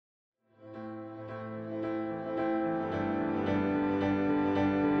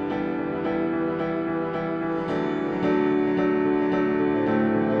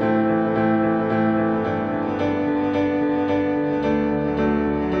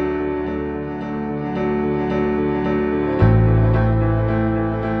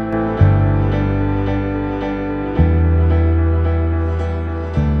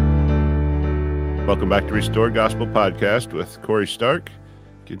Welcome back to Restored Gospel Podcast with Corey Stark,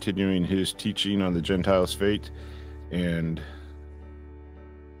 continuing his teaching on the Gentiles' fate, and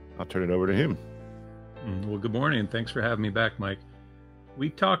I'll turn it over to him. Well, good morning. Thanks for having me back, Mike.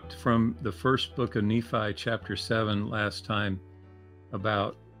 We talked from the first book of Nephi, chapter 7, last time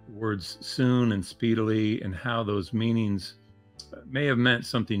about words soon and speedily and how those meanings may have meant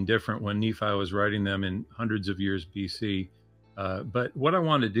something different when Nephi was writing them in hundreds of years BC. But what I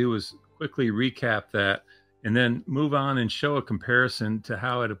want to do is quickly recap that and then move on and show a comparison to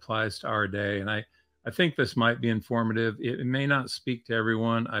how it applies to our day. And I think this might be informative. It may not speak to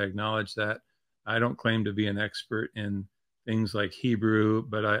everyone. I acknowledge that. I don't claim to be an expert in things like Hebrew,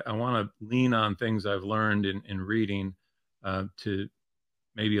 but I want to lean on things I've learned in reading to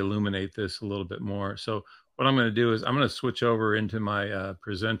maybe illuminate this a little bit more. So what I'm going to do is I'm going to switch over into my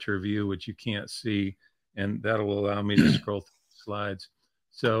presenter view, which you can't see, and that'll allow me to scroll through the slides.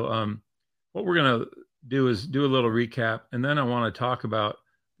 So what we're going to do is do a little recap, and then I want to talk about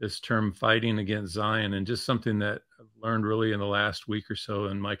this term fighting against Zion and just something that I've learned really in the last week or so,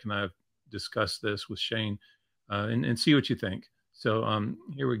 and Mike and I have discussed this with Shane and see what you think. So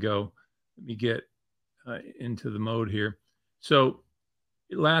here we go. Let me get into the mode here. So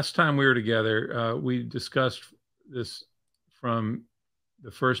last time we were together, we discussed this from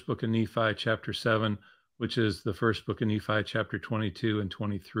the first book of Nephi, chapter 7, which is the first book of Nephi, chapter 22 and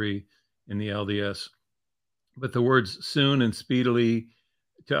 23 in the LDS. But the words soon and speedily,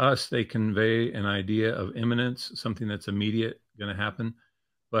 to us, they convey an idea of imminence, something that's immediate, going to happen.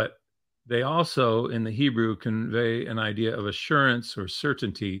 But they also, in the Hebrew, convey an idea of assurance or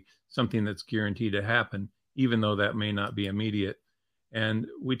certainty, something that's guaranteed to happen, even though that may not be immediate. And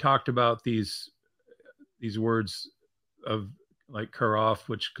we talked about these words of like karof,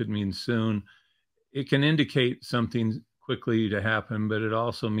 which could mean soon. It can indicate something quickly to happen, but it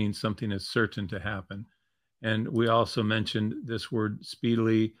also means something is certain to happen. And we also mentioned this word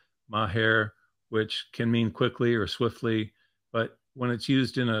speedily, maher, which can mean quickly or swiftly, but when it's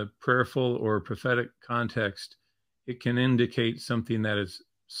used in a prayerful or prophetic context, it can indicate something that is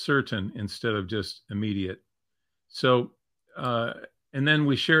certain instead of just immediate. So, and then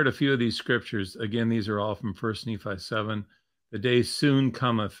we shared a few of these scriptures. Again, these are all from 1 Nephi 7. The day soon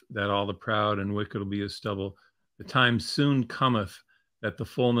cometh that all the proud and wicked will be as stubble. The time soon cometh that the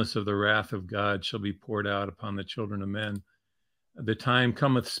fullness of the wrath of God shall be poured out upon the children of men. The time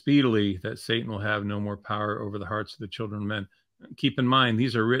cometh speedily that Satan will have no more power over the hearts of the children of men. Keep in mind,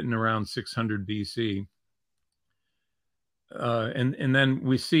 these are written around 600 BC. And then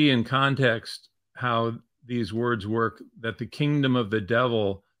we see in context how these words work, that the kingdom of the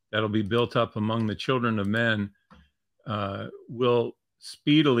devil that'll be built up among the children of men will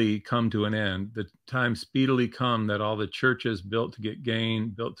speedily come to an end. The time speedily come that all the churches built to get gain,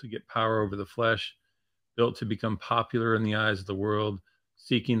 built to get power over the flesh, built to become popular in the eyes of the world,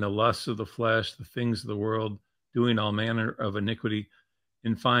 seeking the lusts of the flesh, the things of the world, doing all manner of iniquity,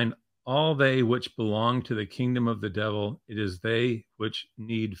 and find all they which belong to the kingdom of the devil, it is they which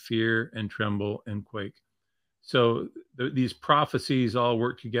need fear and tremble and quake. So these prophecies all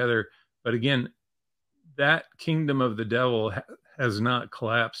work together. But again, that kingdom of the devil has not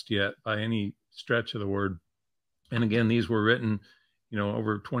collapsed yet by any stretch of the word. And again, these were written,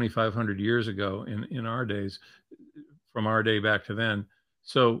 over 2,500 years ago in our days, from our day back to then.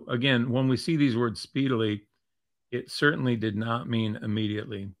 So again, when we see these words speedily, it certainly did not mean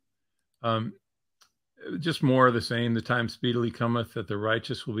immediately. Just more of the same. The time speedily cometh that the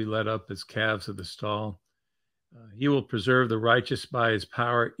righteous will be led up as calves of the stall. He will preserve the righteous by his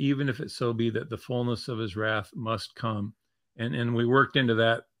power, even if it so be that the fullness of his wrath must come. And we worked into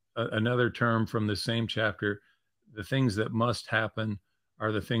that another term from the same chapter. The things that must happen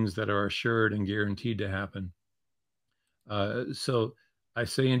are the things that are assured and guaranteed to happen. So I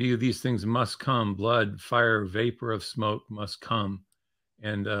say unto you, these things must come. Blood, fire, vapor of smoke must come.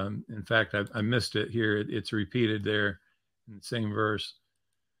 And in fact, I missed it here. It's repeated there in the same verse.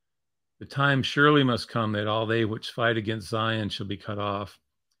 The time surely must come that all they which fight against Zion shall be cut off.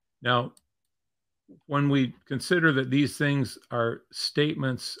 Now, when we consider that these things are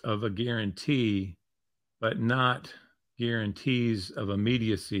statements of a guarantee, but not guarantees of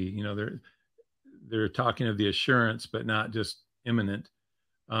immediacy, they're talking of the assurance, but not just imminent.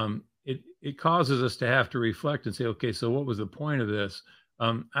 It causes us to have to reflect and say, okay, so what was the point of this?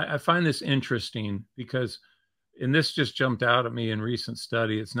 I find this interesting because, and this just jumped out at me in recent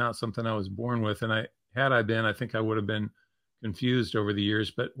study. It's not something I was born with. And had I been, I think I would have been confused over the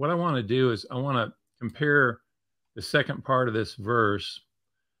years. But what I want to do is I want to compare the second part of this verse.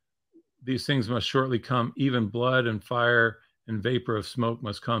 These things must shortly come, even blood and fire and vapor of smoke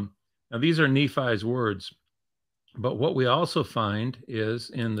must come. Now, these are Nephi's words, but what we also find is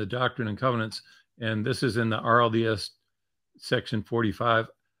in the Doctrine and Covenants, and this is in the RLDS section 45.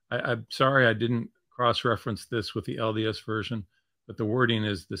 I'm sorry I didn't cross-reference this with the LDS version, but the wording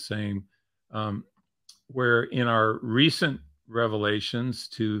is the same. Where in our recent revelations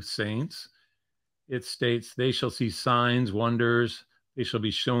to saints, it states, they shall see signs, wonders, they shall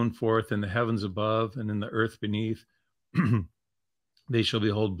be shown forth in the heavens above and in the earth beneath. They shall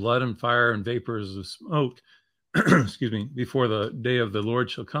behold blood and fire and vapors of smoke, excuse me, before the day of the Lord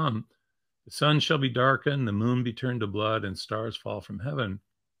shall come. The sun shall be darkened, the moon be turned to blood, and stars fall from heaven.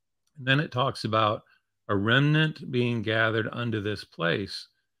 And then it talks about a remnant being gathered unto this place,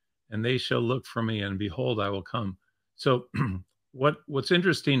 and they shall look for me, and behold, I will come. So what's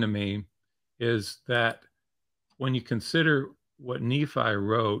interesting to me is that when you consider what Nephi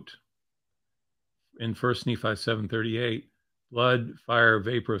wrote in 1 Nephi 7:38, blood, fire,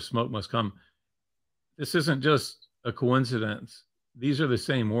 vapor of smoke must come. This isn't just a coincidence. These are the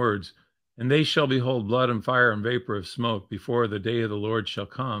same words. And they shall behold blood and fire and vapor of smoke before the day of the Lord shall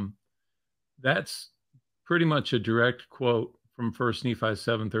come. That's pretty much a direct quote from 1 Nephi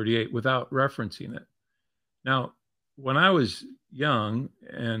 7:38 without referencing it. Now, when I was young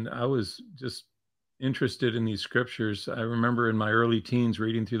and I was just interested in these scriptures, I remember in my early teens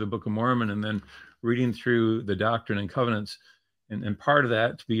reading through the Book of Mormon and then reading through the Doctrine and Covenants. And part of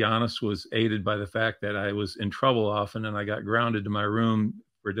that, to be honest, was aided by the fact that I was in trouble often and I got grounded to my room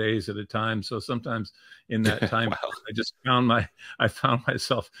for days at a time. So sometimes in that time, Wow. I found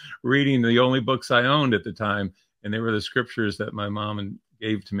myself reading the only books I owned at the time. And they were the scriptures that my mom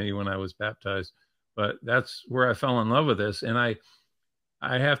gave to me when I was baptized. But that's where I fell in love with this. And I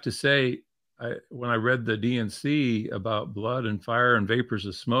have to say, when I read the D&C about blood and fire and vapors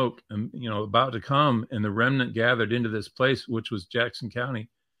of smoke, and about to come, and the remnant gathered into this place, which was Jackson County,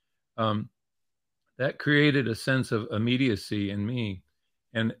 that created a sense of immediacy in me.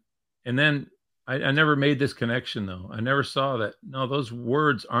 And then I never made this connection, though. I never saw that. No, those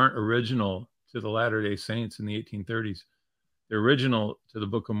words aren't original to the Latter-day Saints in the 1830s. They're original to the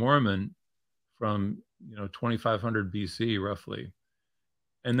Book of Mormon from 2500 BC, roughly.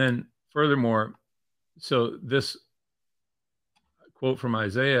 And then furthermore, so this quote from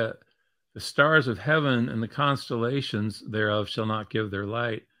Isaiah, the stars of heaven and the constellations thereof shall not give their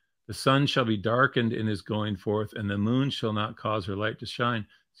light. The sun shall be darkened in his going forth, and the moon shall not cause her light to shine.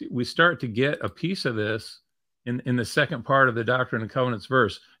 See, we start to get a piece of this in the second part of the Doctrine and Covenants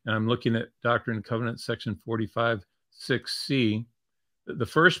verse. And I'm looking at Doctrine and Covenants section 45, 6c. The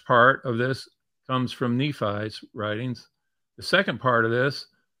first part of this comes from Nephi's writings. The second part of this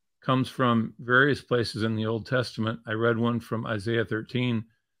comes from various places in the Old Testament. I read one from Isaiah 13,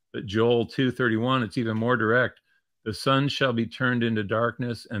 but Joel 2:31, it's even more direct. The sun shall be turned into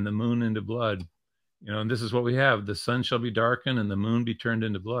darkness and the moon into blood. And this is what we have. The sun shall be darkened and the moon be turned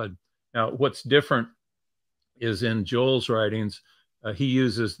into blood. Now, what's different is in Joel's writings, he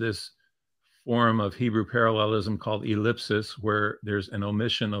uses this form of Hebrew parallelism called ellipsis, where there's an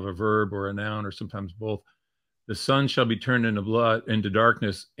omission of a verb or a noun or sometimes both. The sun shall be turned into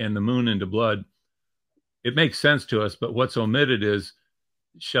darkness, and the moon into blood. It makes sense to us, but what's omitted is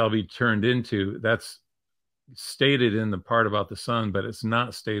shall be turned into. That's stated in the part about the sun, but it's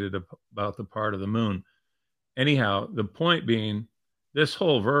not stated about the part of the moon. Anyhow, the point being, this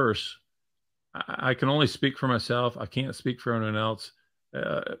whole verse, I can only speak for myself. I can't speak for anyone else.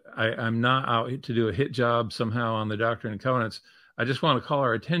 I'm not out to do a hit job somehow on the Doctrine and Covenants. I just want to call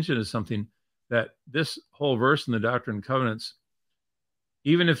our attention to something, that this whole verse in the Doctrine and Covenants,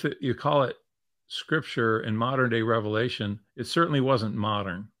 even if you call it scripture and modern day revelation, it certainly wasn't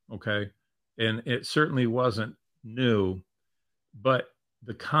modern, okay? And it certainly wasn't new, but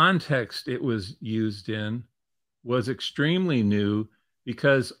the context it was used in was extremely new,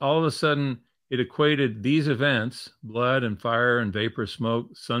 because all of a sudden it equated these events, blood and fire and vapor, smoke,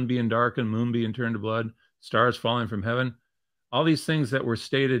 sun being darkened, moon being turned to blood, stars falling from heaven, all these things that were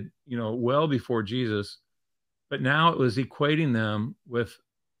stated, well before Jesus, but now it was equating them with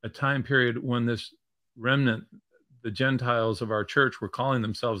a time period when this remnant, the Gentiles of our church, were calling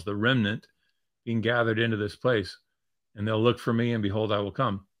themselves the remnant, being gathered into this place, and they'll look for me, and behold, I will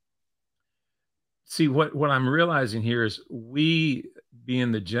come. See, what I'm realizing here is, we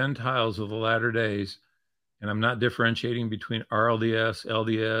being the Gentiles of the latter days, and I'm not differentiating between RLDS,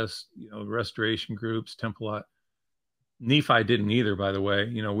 LDS, restoration groups, Temple. Nephi didn't either, by the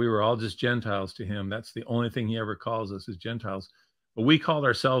way. We were all just Gentiles to him. That's the only thing he ever calls us, is Gentiles. But we called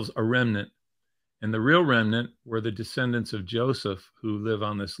ourselves a remnant. And the real remnant were the descendants of Joseph, who live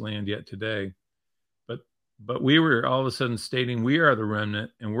on this land yet today. But but we were all of a sudden stating we are the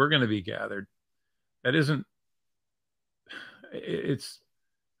remnant and we're going to be gathered. That isn't, it's,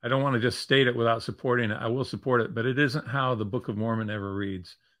 I don't want to just state it without supporting it. I will support it, but it isn't how the Book of Mormon ever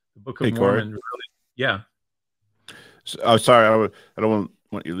reads. The Book of Hey, Corey. Mormon really, yeah. So, sorry, I don't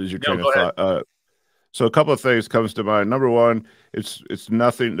want you to lose your train of thought. So a couple of things comes to mind. Number one, it's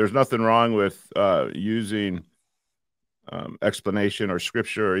nothing. There's nothing wrong with using explanation or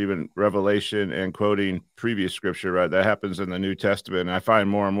scripture or even revelation and quoting previous scripture. Right, that happens in the New Testament. And I find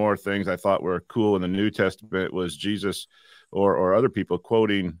more and more things I thought were cool in the New Testament was Jesus or other people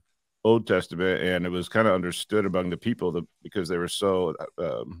quoting Old Testament, and it was kind of understood among the people because they were so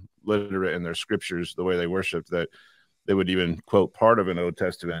literate in their scriptures, the way they worshiped, that they would even quote part of an Old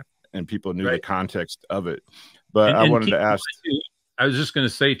Testament, and people knew the context of it. But I wanted to ask. I was just going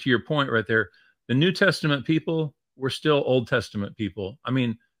to say to your point right there, the New Testament people were still Old Testament people. I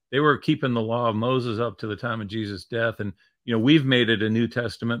mean, they were keeping the law of Moses up to the time of Jesus' death, and we've made it a New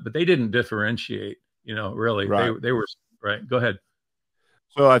Testament, but they didn't differentiate. Really, they were right. Go ahead.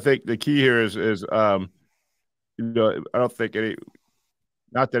 So I think the key here is I don't think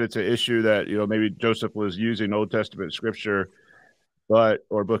not that it's an issue that maybe Joseph was using Old Testament scripture,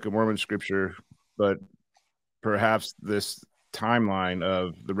 or Book of Mormon scripture, but perhaps this timeline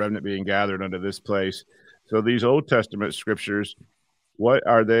of the remnant being gathered unto this place. So these Old Testament scriptures, what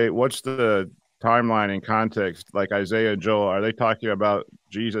are they? What's the timeline and context? Like Isaiah and Joel, are they talking about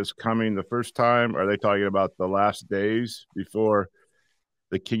Jesus coming the first time? Are they talking about the last days before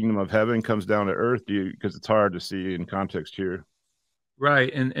the kingdom of heaven comes down to earth? Because it's hard to see in context here.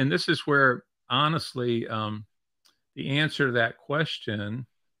 Right. And this is where, honestly, the answer to that question,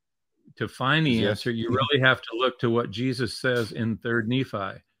 to find the answer, you really have to look to what Jesus says in 3rd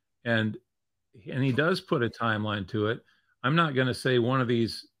Nephi. And he does put a timeline to it. I'm not going to say one of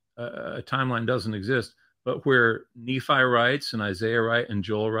these, a timeline doesn't exist, but where Nephi writes and Isaiah write and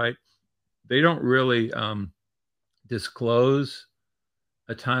Joel write, they don't really disclose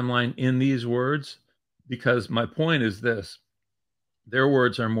a timeline in these words, because my point is this: their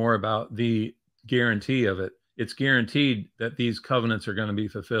words are more about the guarantee of it. It's guaranteed that these covenants are going to be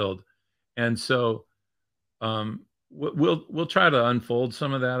fulfilled. And so we'll try to unfold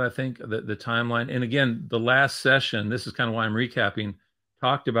some of that, I think, the timeline. And again, the last session, this is kind of why I'm recapping,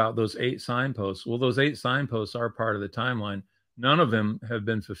 talked about those 8 signposts. Well, those 8 signposts are part of the timeline. None of them have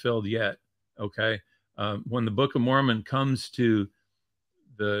been fulfilled yet, okay? When the Book of Mormon comes to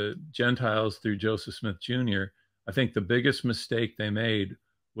the Gentiles through Joseph Smith Jr., I think the biggest mistake they made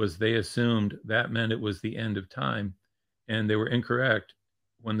was they assumed that meant it was the end of time, and they were incorrect.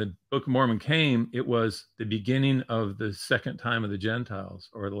 When the Book of Mormon came, it was the beginning of the second time of the Gentiles,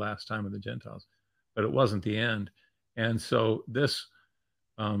 or the last time of the Gentiles, but it wasn't the end. And so this,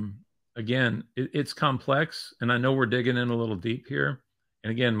 again, it's complex, and I know we're digging in a little deep here. And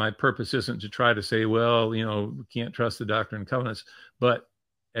again, my purpose isn't to try to say, well, we can't trust the Doctrine and Covenants. But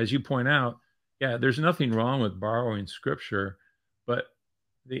as you point out, yeah, there's nothing wrong with borrowing scripture, but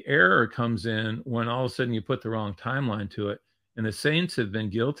the error comes in when all of a sudden you put the wrong timeline to it. And the saints have been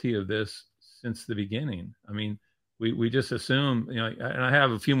guilty of this since the beginning. I mean, we just assume, and I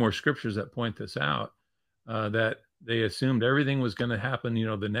have a few more scriptures that point this out, that they assumed everything was going to happen,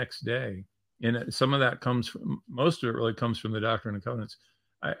 the next day. And some of that most of it really comes from the Doctrine and Covenants.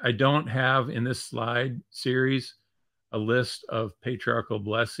 I don't have in this slide series a list of patriarchal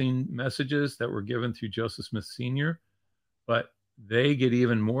blessing messages that were given through Joseph Smith Sr., but they get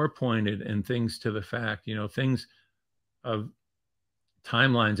even more pointed in things to the fact, things of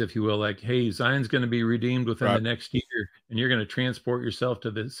timelines, if you will, like, hey, Zion's going to be redeemed within the next year, and you're going to transport yourself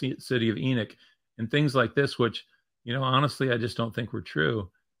to the city of Enoch, and things like this, which, honestly, I just don't think were true.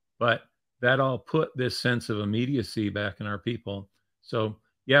 But that all put this sense of immediacy back in our people. So,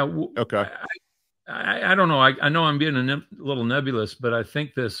 yeah. Okay. I don't know. I know I'm being a little nebulous, but I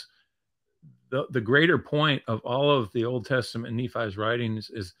think the greater point of all of the Old Testament Nephi's writings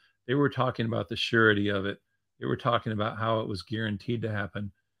is they were talking about the surety of it. They were talking about how it was guaranteed to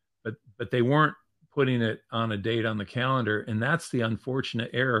happen, but they weren't putting it on a date on the calendar. And that's the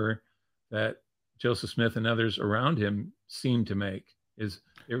unfortunate error that Joseph Smith and others around him seem to make, is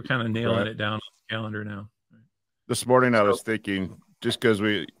they were kind of nailing it down on the calendar now. This morning I was thinking, just because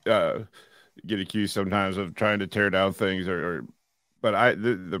we get accused sometimes of trying to tear down things, but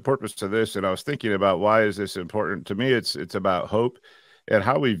the purpose to this, and I was thinking about why is this important to me. It's about hope and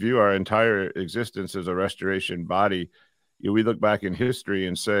how we view our entire existence as a restoration body. We look back in history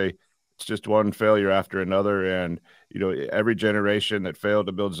and say it's just one failure after another, and every generation that failed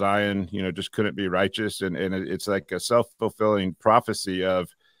to build Zion, just couldn't be righteous, and it's like a self-fulfilling prophecy of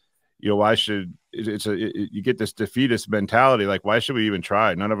why should you get this defeatist mentality? Like, why should we even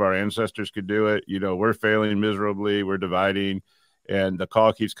try? None of our ancestors could do it. We're failing miserably. We're dividing, and the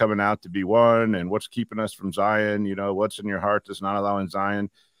call keeps coming out to be one. And what's keeping us from Zion? What's in your heart that's not allowing Zion?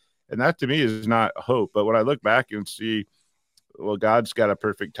 And that to me is not hope. But when I look back and see, well, God's got a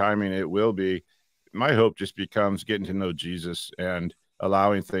perfect timing, it will be. My hope just becomes getting to know Jesus and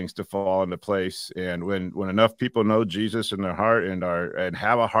allowing things to fall into place. And when enough people know Jesus in their heart and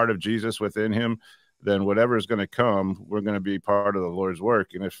have a heart of Jesus within him, then whatever is going to come, we're going to be part of the Lord's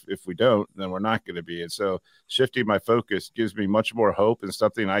work. And if we don't, then we're not going to be. And so shifting my focus gives me much more hope and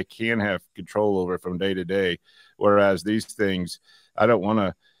something I can have control over from day to day. Whereas these things, I don't want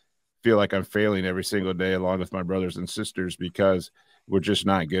to feel like I'm failing every single day along with my brothers and sisters, because we're just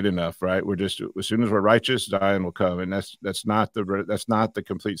not good enough, right? We're just, as soon as we're righteous, Zion will come. And that's not the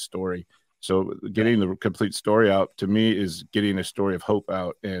complete story. So getting the complete story out to me is getting a story of hope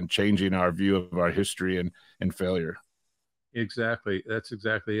out and changing our view of our history and failure. Exactly. That's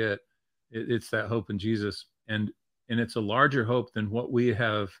exactly it. It's that hope in Jesus. And it's a larger hope than what we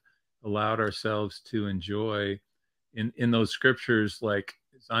have allowed ourselves to enjoy in those scriptures, like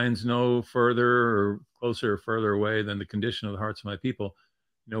Zion's no further or closer or further away than the condition of the hearts of my people.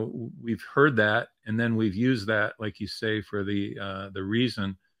 We've heard that, and then we've used that, like you say, for the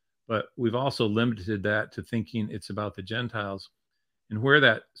reason, but we've also limited that to thinking it's about the Gentiles. And where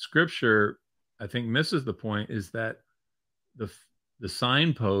that scripture, I think, misses the point is that the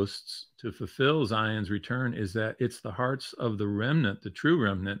signposts to fulfill Zion's return is that it's the hearts of the remnant, the true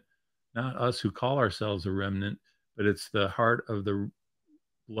remnant, not us who call ourselves a remnant, but it's the heart of the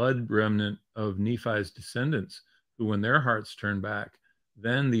blood remnant of Nephi's descendants, who, when their hearts turn back,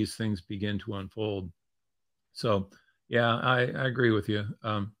 then these things begin to unfold. So, yeah, I agree with you.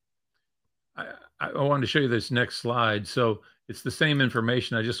 I wanted to show you this next slide. So it's the same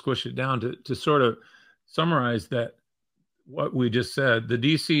information. I just squished it down to sort of summarize that what we just said. The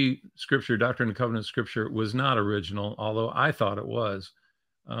DC scripture, Doctrine and Covenant scripture, was not original, although I thought it was.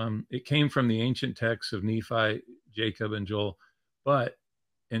 It came from the ancient texts of Nephi, Jacob, and Joel.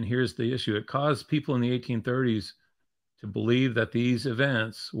 And here's the issue. It caused people in the 1830s to believe that these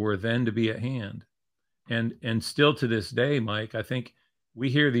events were then to be at hand. And still to this day, Mike, I think we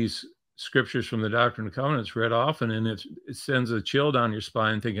hear these scriptures from the Doctrine and Covenants read often, and it sends a chill down your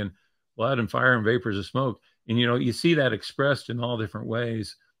spine thinking, blood and fire and vapors of smoke. And, you see that expressed in all different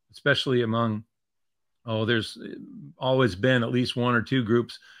ways, especially among, there's always been at least one or two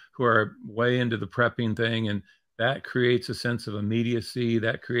groups who are way into the prepping thing. And that creates a sense of immediacy.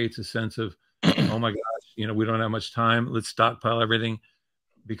 That creates a sense of, oh my gosh, we don't have much time. Let's stockpile everything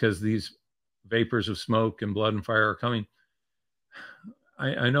because these vapors of smoke and blood and fire are coming.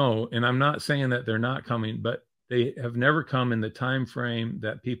 I know, and I'm not saying that they're not coming, but they have never come in the time frame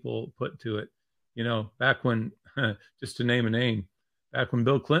that people put to it. Back when, just to name a name, back when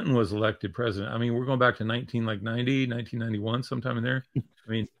Bill Clinton was elected president. I mean, we're going back to 1991, sometime in there.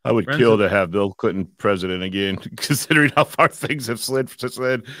 I would kill to have Bill Clinton president again, considering how far things have slid since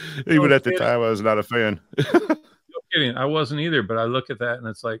then. Even at the time, I was not a fan. No kidding. I wasn't either, but I look at that and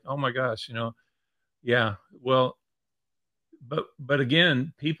it's like, oh my gosh, yeah, well, but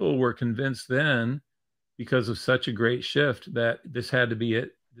again, people were convinced then, because of such a great shift, that this had to be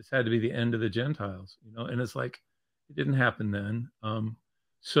it. This had to be the end of the Gentiles, and it's like, it didn't happen then.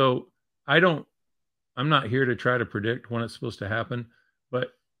 So I'm not here to try to predict when it's supposed to happen,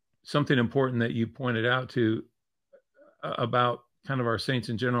 but something important that you pointed out to about kind of our saints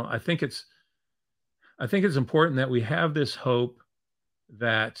in general, I think it's important that we have this hope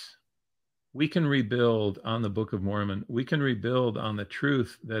that we can rebuild on the Book of Mormon. We can rebuild on the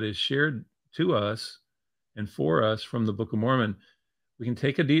truth that is shared to us and for us from the Book of Mormon. We can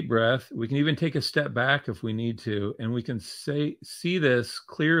take a deep breath. We can even take a step back if we need to, and we can see this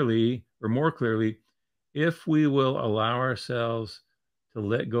clearly, or more clearly, if we will allow ourselves to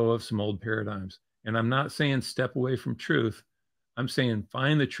let go of some old paradigms. And I'm not saying step away from truth. I'm saying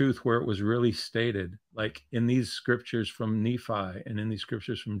find the truth where it was really stated, like in these scriptures from Nephi and in these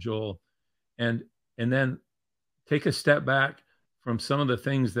scriptures from Joel. And then take a step back from some of the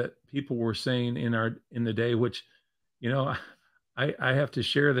things that people were saying in the day, which, I have to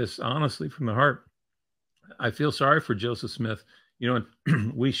share this honestly from the heart. I feel sorry for Joseph Smith.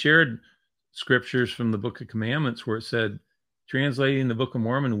 We shared scriptures from the Book of Commandments where it said, translating the Book of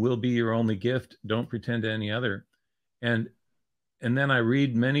Mormon will be your only gift. Don't pretend to any other. And then I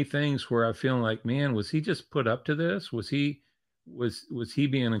read many things where I feel like, man, was he just put up to this? Was he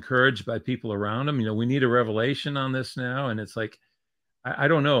being encouraged by people around him? We need a revelation on this now. And it's like, I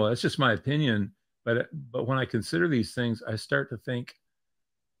don't know. That's just my opinion. But when I consider these things, I start to think,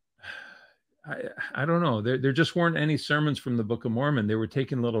 I don't know. There just weren't any sermons from the Book of Mormon. They were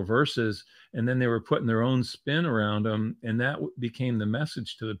taking little verses and then they were putting their own spin around them, and that became the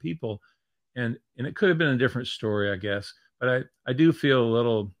message to the people. And it could have been a different story, I guess. But I do feel a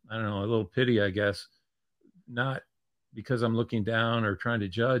little, I don't know, a little pity, I guess, not because I'm looking down or trying to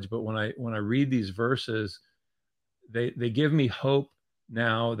judge, but when I read these verses, they give me hope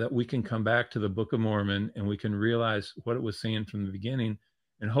now that we can come back to the Book of Mormon and we can realize what it was saying from the beginning,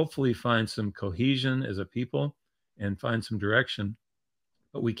 and hopefully find some cohesion as a people and find some direction.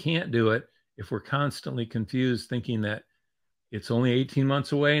 But we can't do it if we're constantly confused, thinking that it's only 18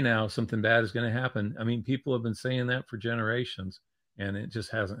 months away now, something bad is going to happen. I mean, people have been saying that for generations, and it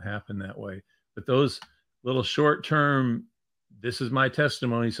just hasn't happened that way. But those little short term, this is my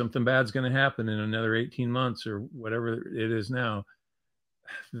testimony, something bad's going to happen in another 18 months or whatever it is now,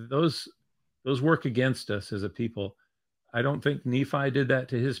 those work against us as a people. I don't think Nephi did that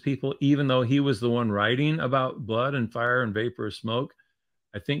to his people, even though he was the one writing about blood and fire and vapor of smoke.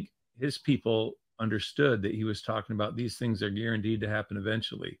 I think his people understood that he was talking about these things are guaranteed to happen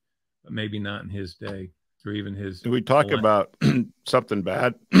eventually, but maybe not in his day or even his. We talk about something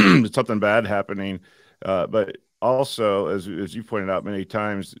bad, something bad happening, but also, as you pointed out many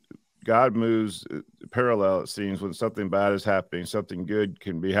times, God moves parallel. It seems when something bad is happening, something good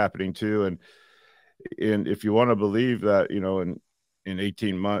can be happening too. And if you want to believe that, in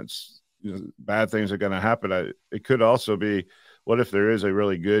 18 months, bad things are going to happen, it could also be, what if there is a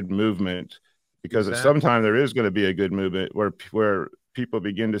really good movement? Because at some time there is going to be a good movement where people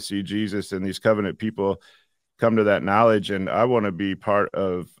begin to see Jesus, and these covenant people come to that knowledge. And I want to be part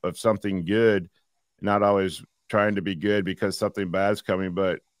of something good, not always trying to be good because something bad's coming.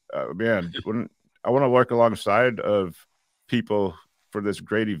 But man, I want to work alongside of people for this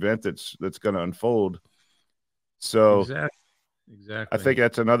great event that's going to unfold. So exactly. I think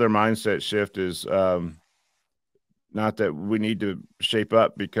that's another mindset shift, is not that we need to shape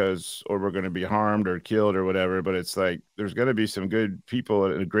up or we're going to be harmed or killed or whatever, but it's like there's going to be some good people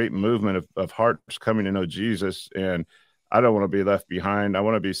and a great movement of hearts coming to know Jesus. And I don't want to be left behind. I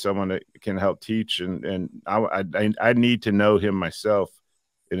want to be someone that can help teach, and I need to know him myself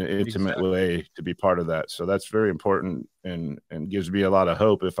in an intimate way to be part of that. So that's very important, and gives me a lot of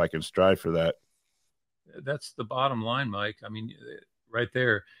hope if I can strive for that. That's the bottom line, Mike. I mean, right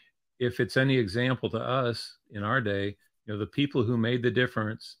there. If it's any example to us in our day, the people who made the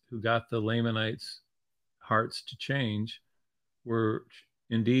difference, who got the Lamanites' hearts to change, were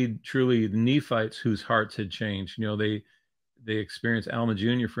indeed truly the Nephites whose hearts had changed. They experienced, Alma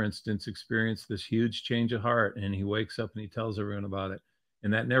Jr., for instance, experienced this huge change of heart, and he wakes up and he tells everyone about it,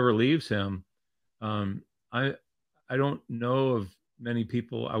 and that never leaves him. I don't know of many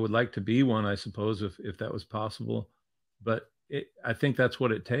people. I would like to be one, I suppose, if that was possible, but I think that's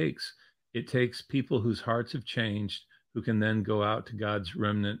what it takes. It takes people whose hearts have changed, who can then go out to God's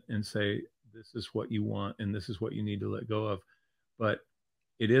remnant and say, this is what you want, and this is what you need to let go of. But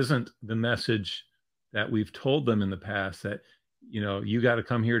it isn't the message that we've told them in the past, that, you got to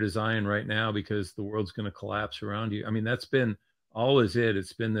come here to Zion right now because the world's going to collapse around you. I mean, that's been always it.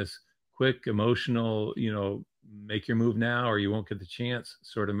 It's been this quick, emotional, make your move now or you won't get the chance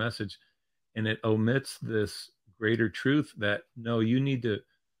sort of message. And it omits this greater truth that, no, you need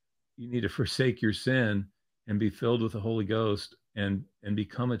to forsake your sin and be filled with the Holy Ghost and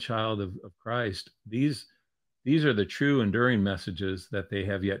become a child of Christ. These are the true enduring messages that they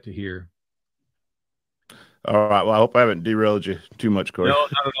have yet to hear. All right. Well, I hope I haven't derailed you too much, Corey. No,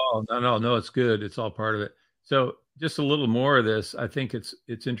 not at all. No, it's good. It's all part of it. So just a little more of this. I think it's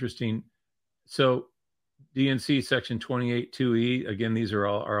interesting. So DNC section 28.2e, again, these are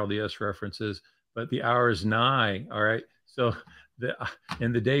all RLDS references, but the hour is nigh. All right. So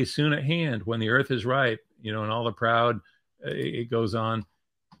and the day soon at hand when the earth is ripe, and all the proud, it goes on.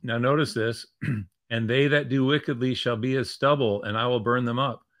 Now notice this, and they that do wickedly shall be as stubble, and I will burn them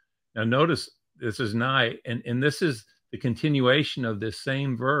up. Now notice this is nigh, and this is the continuation of this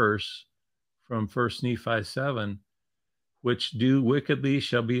same verse from 1 Nephi 7, which do wickedly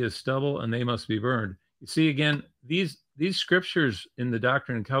shall be as stubble, and they must be burned. You see, again, these scriptures in the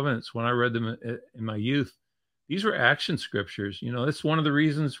Doctrine and Covenants, when I read them in my youth, these were action scriptures. That's one of the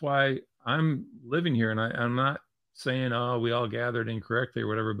reasons why I'm living here. And I'm not saying, oh, we all gathered incorrectly or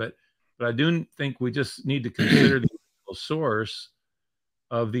whatever, but I do think we just need to consider the source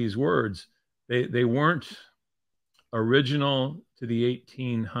of these words. They weren't original to the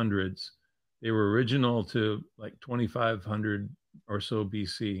 1800s. They were original to like 2500 or so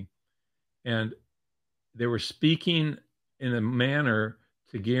BC. And they were speaking in a manner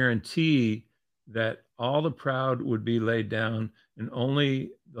to guarantee that all the proud would be laid down, and only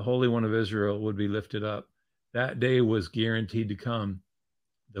the Holy One of Israel would be lifted up. That day was guaranteed to come.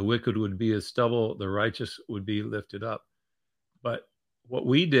 The wicked would be as stubble, the righteous would be lifted up. But what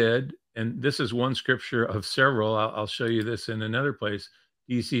we did, and this is one scripture of several, I'll show you this in another place,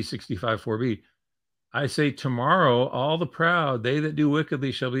 DC 65 4b. I say, tomorrow, all the proud, they that do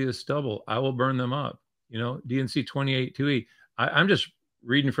wickedly shall be as stubble. I will burn them up. You know, DNC 28 2e. I'm just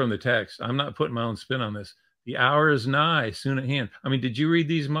reading from the text. I'm not putting my own spin on this. The hour is nigh, soon at hand. I mean, did you read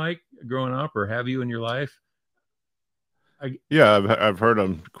these, Mike, growing up, or have you in your life? Yeah, I've heard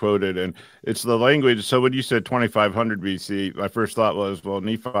them quoted, and it's the language. So when you said 2500 BC, my first thought was, well,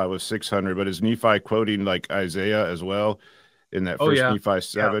 Nephi was 600, but is Nephi quoting like Isaiah as well in that first Nephi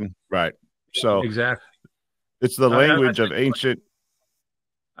 7? Yeah. Right. So exactly, it's the language of ancient.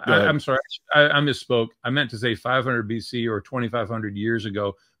 I'm sorry, I misspoke. I meant to say 500 BC or 2,500 years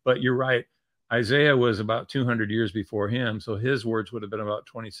ago, but you're right. Isaiah was about 200 years before him, so his words would have been about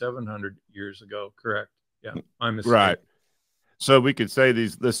 2,700 years ago. Correct. Yeah, I'm mistaken. Right. So we could say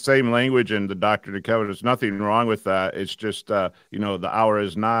the same language in the Doctrine and Covenants. Nothing wrong with that. It's just you know, the hour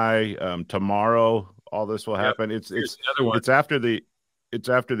is nigh. Tomorrow, all this will happen. It's after the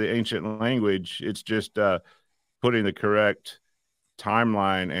ancient language. It's just putting the correct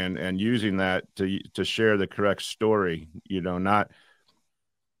timeline and using that to share the correct story. You know, not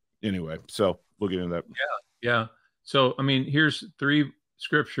anyway. So we'll get into that. Yeah. So I mean, here's 3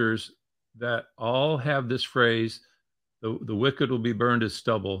 scriptures that all have this phrase. The wicked will be burned as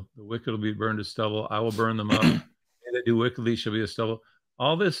stubble. The wicked will be burned as stubble. I will burn them up. They that do wickedly shall be as stubble.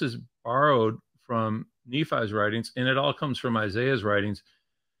 All this is borrowed from Nephi's writings, and it all comes from Isaiah's writings.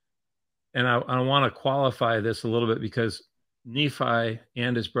 And I want to qualify this a little bit, because Nephi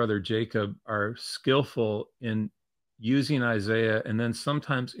and his brother Jacob are skillful in using Isaiah and then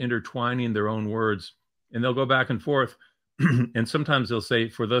sometimes intertwining their own words. And they'll go back and forth. And sometimes they'll say,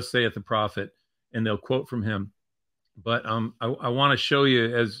 "For thus saith the prophet," and they'll quote from him. But I want to show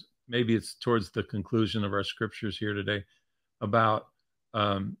you, as maybe it's towards the conclusion of our scriptures here today, about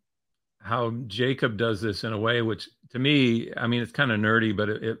how Jacob does this in a way which, to me, I mean, it's kind of nerdy, but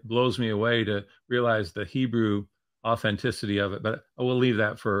it blows me away to realize the Hebrew authenticity of it. But I will leave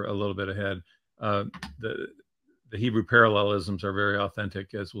that for a little bit ahead. The Hebrew parallelisms are very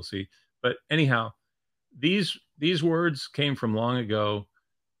authentic, as we'll see. But anyhow, these words came from long ago,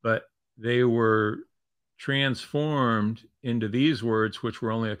 but they were transformed into these words, which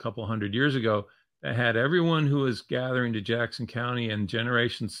were only a couple hundred years ago, that had everyone who was gathering to Jackson County and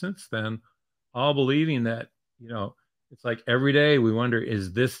generations since then all believing that, you know, it's like every day we wonder,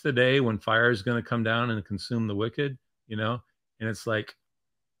 is this the day when fire is going to come down and consume the wicked? You know, and it's like,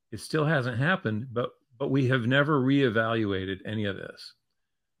 it still hasn't happened, but we have never reevaluated any of this.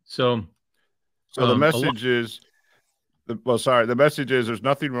 So the message is, the message is there's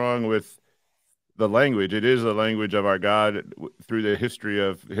nothing wrong with the language. It is the language of our God through the history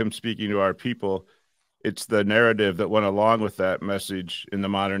of him speaking to our people. It's the narrative that went along with that message in the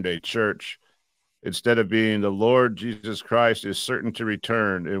modern day church. Instead of being the Lord Jesus Christ is certain to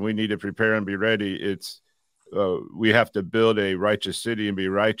return and we need to prepare and be ready, it's we have to build a righteous city and be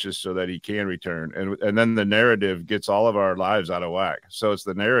righteous so that he can return. And then the narrative gets all of our lives out of whack. So it's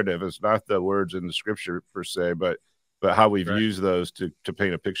the narrative. It's not the words in the scripture per se, but how we've used those to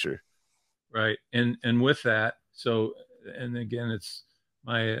paint a picture. Right. And with that, so, and again, it's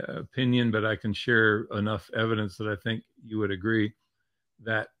my opinion, but I can share enough evidence that I think you would agree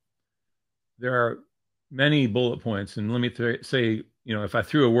that there are many bullet points. And let me say, you know, if I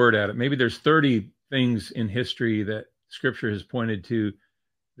threw a word at it, maybe there's 30 things in history that scripture has pointed to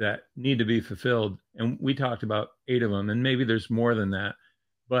that need to be fulfilled. And we talked about 8 of them, and maybe there's more than that.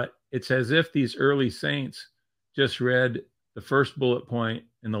 But it's as if these early saints just read the first bullet point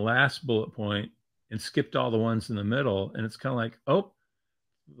and the last bullet point and skipped all the ones in the middle. And it's kind of like, oh,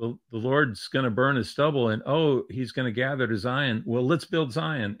 the Lord's going to burn his stubble, and oh, he's going to gather to Zion. Well, let's build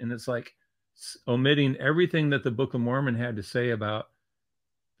Zion. And it's like omitting everything that the Book of Mormon had to say about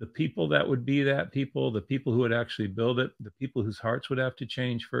the people that would be that people, the people who would actually build it, the people whose hearts would have to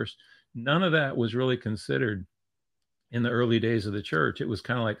change first. None of that was really considered in the early days of the church. It was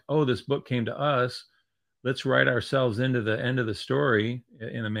kind of like, oh, this book came to us. Let's write ourselves into the end of the story,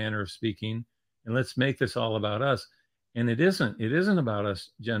 in a manner of speaking, and let's make this all about us. And it isn't about us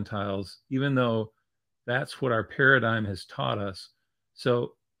Gentiles, even though that's what our paradigm has taught us.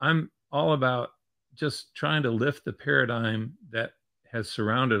 So I'm all about just trying to lift the paradigm that has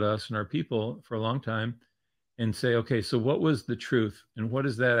surrounded us and our people for a long time and say, okay, so what was the truth and what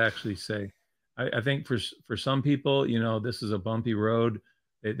does that actually say? I think for some people, you know, this is a bumpy road.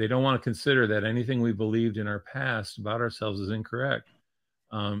 They don't want to consider that anything we believed in our past about ourselves is incorrect.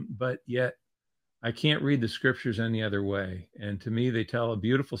 But yet, I can't read the scriptures any other way. And to me, they tell a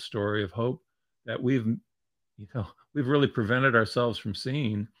beautiful story of hope that we've really prevented ourselves from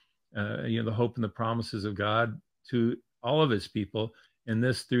seeing, the hope and the promises of God to all of his people. And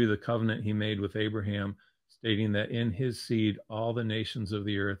this through the covenant he made with Abraham, stating that in his seed, all the nations of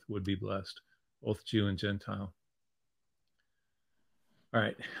the earth would be blessed, both Jew and Gentile. All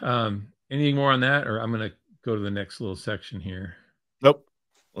right. Anything more on that, or I'm going to go to the next little section here? Nope.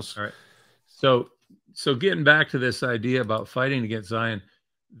 All right. So getting back to this idea about fighting against Zion,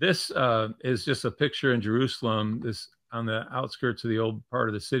 this is just a picture in Jerusalem. This on the outskirts of the old part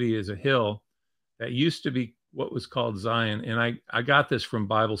of the city is a hill that used to be what was called Zion. And I got this from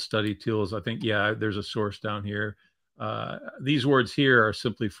Bible study tools. I think, yeah, there's a source down here. These words here are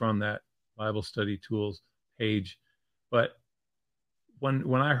simply from that Bible study tools page. But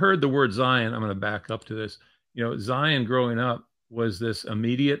when I heard the word Zion, I'm going to back up to this. Zion growing up was this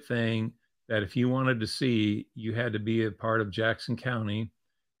immediate thing that if you wanted to see, you had to be a part of Jackson County,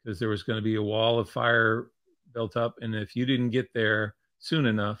 because there was going to be a wall of fire built up. And if you didn't get there soon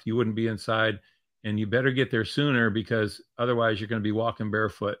enough, you wouldn't be inside. And you better get there sooner, because otherwise you're going to be walking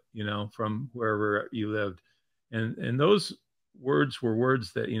barefoot, from wherever you lived. And those words were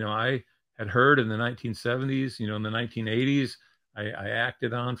words that, I had heard in the 1970s, in the 1980s, I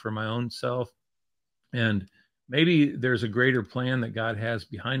acted on for my own self. And maybe there's a greater plan that God has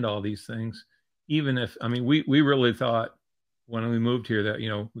behind all these things. Even if, we really thought when we moved here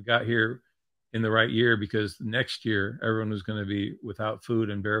that, we got here in the right year, because next year everyone was going to be without food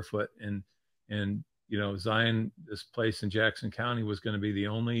and barefoot. And Zion, this place in Jackson County, was going to be the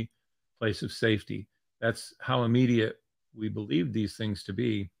only place of safety. That's how immediate we believed these things to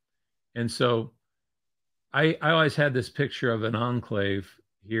be. And so I always had this picture of an enclave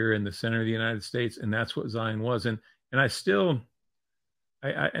here in the center of the United States, and that's what Zion was. And I still,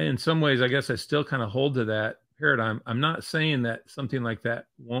 in some ways, I guess I still kind of hold to that paradigm. I'm not saying that something like that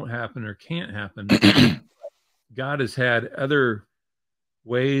won't happen or can't happen. God has had other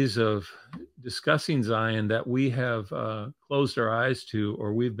ways of discussing Zion that we have closed our eyes to,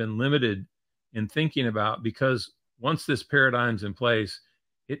 or we've been limited in thinking about, because once this paradigm's in place,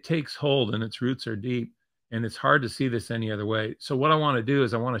 it takes hold and its roots are deep, and it's hard to see this any other way. So what I want to do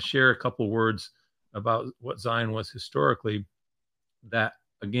is I want to share a couple words about what Zion was historically, that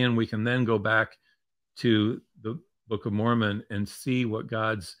again, we can then go back to the Book of Mormon and see what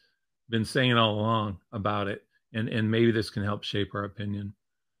God's been saying all along about it. And maybe this can help shape our opinion.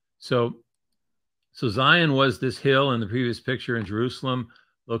 So Zion was this hill in the previous picture in Jerusalem,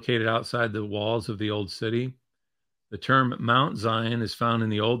 located outside the walls of the old city. The term Mount Zion is found in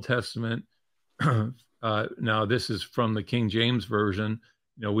the Old Testament. Now, this is from the King James Version.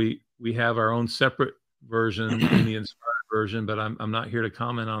 We have our own separate version in the Inspired Version, but I'm not here to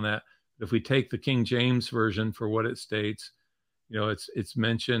comment on that. If we take the King James Version for what it states, it's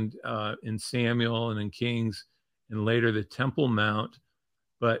mentioned in Samuel and in Kings, and later the Temple Mount.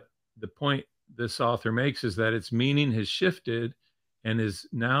 But the point this author makes is that its meaning has shifted and is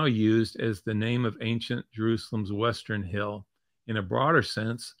now used as the name of ancient Jerusalem's western hill. In a broader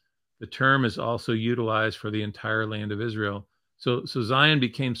sense, the term is also utilized for the entire land of Israel. So Zion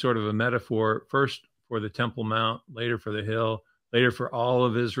became sort of a metaphor, first for the Temple Mount, later for the hill, later for all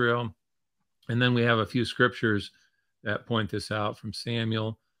of Israel. And then we have a few scriptures that point this out from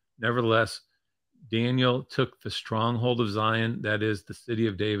Samuel. Nevertheless, Daniel took the stronghold of Zion, that is the city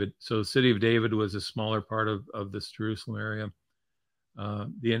of David. So the city of David was a smaller part of this Jerusalem area.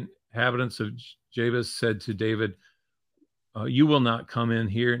 The inhabitants of Jabez said to David, you will not come in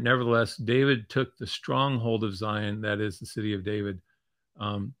here. Nevertheless, David took the stronghold of Zion, that is the city of David.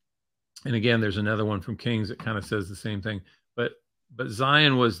 And again, there's another one from Kings that kind of says the same thing. But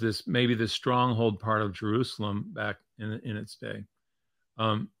Zion was maybe this stronghold part of Jerusalem back in its day.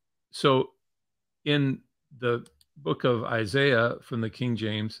 So in the book of Isaiah from the King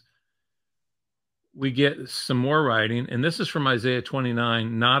James, we get some more writing, and this is from Isaiah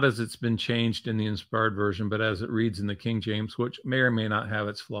 29, not as it's been changed in the Inspired Version, but as it reads in the King James, which may or may not have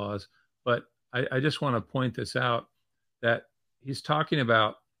its flaws. But I just want to point this out, that he's talking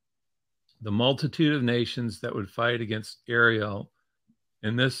about the multitude of nations that would fight against Ariel.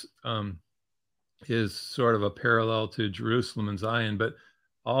 And this is sort of a parallel to Jerusalem and Zion, but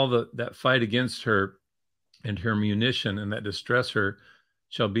all that fight against her and her munition and that distress her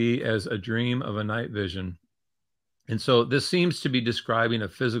shall be as a dream of a night vision. And so this seems to be describing a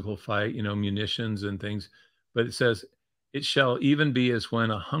physical fight, munitions and things, but it says, it shall even be as when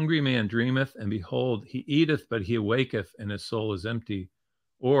a hungry man dreameth, and behold, he eateth, but he awaketh, and his soul is empty.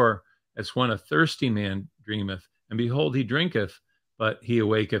 Or as when a thirsty man dreameth, and behold, he drinketh, but he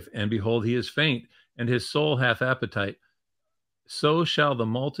awaketh, and behold, he is faint, and his soul hath appetite. So shall the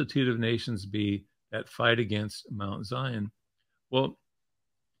multitude of nations be that fight against Mount Zion. Well,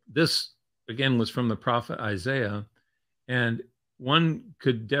 this, again, was from the prophet Isaiah, and one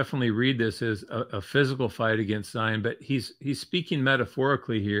could definitely read this as a physical fight against Zion, but he's speaking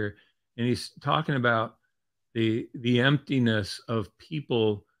metaphorically here, and he's talking about the emptiness of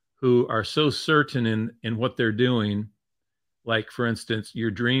people who are so certain in what they're doing. Like, for instance, you're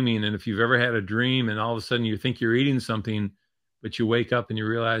dreaming, and if you've ever had a dream and all of a sudden you think you're eating something, but you wake up and you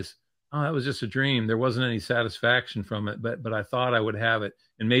realize, oh, that was just a dream. There wasn't any satisfaction from it, but I thought I would have it.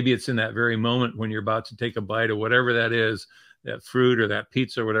 And maybe it's in that very moment when you're about to take a bite of whatever that is, that fruit or that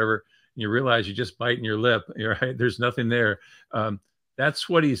pizza or whatever, and you realize you're just biting your lip. You're right. There's nothing there. That's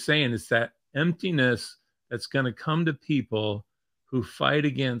what he's saying. It's that emptiness that's going to come to people who fight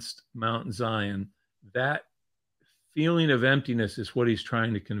against Mount Zion. That feeling of emptiness is what he's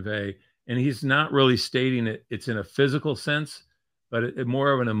trying to convey. And he's not really stating it's in a physical sense, but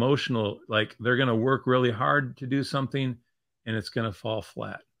more of an emotional, like they're going to work really hard to do something and it's going to fall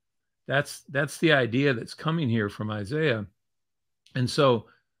flat. That's the idea that's coming here from Isaiah. And so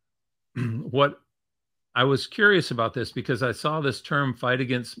what I was curious about this, because I saw this term fight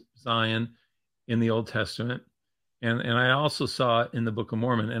against Zion in the Old Testament. And I also saw it in the Book of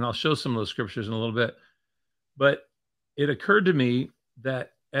Mormon. And I'll show some of those scriptures in a little bit. But it occurred to me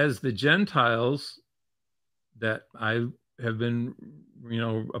that as the Gentiles that I have been,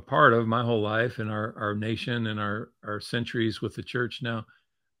 a part of my whole life and our nation and our centuries with the church now,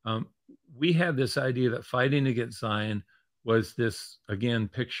 we had this idea that fighting against Zion was this, again,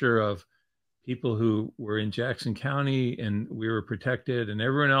 picture of people who were in Jackson County and we were protected and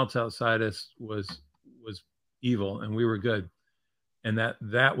everyone else outside us was evil and we were good. And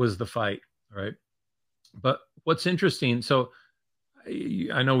that was the fight, right? But what's interesting, so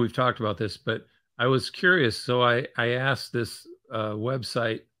I know we've talked about this, but I was curious. So I asked this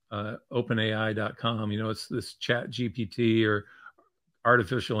website, openai.com, it's this chat GPT or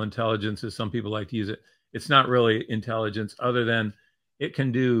artificial intelligence, as some people like to use it. It's not really intelligence other than it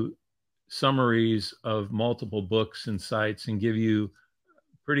can do summaries of multiple books and sites and give you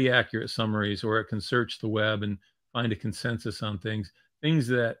pretty accurate summaries, or it can search the web and find a consensus on things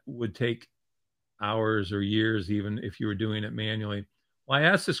that would take hours or years, even if you were doing it manually. Well, I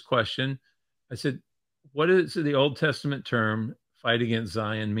asked this question. I said, what does the Old Testament term fight against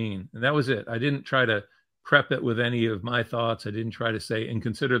Zion mean? And that was it. I didn't try to prep it with any of my thoughts. I didn't try to say, and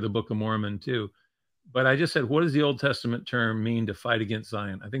consider the Book of Mormon too. But I just said, what does the Old Testament term mean to fight against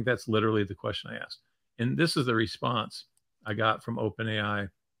Zion? I think that's literally the question I asked. And this is the response I got from OpenAI.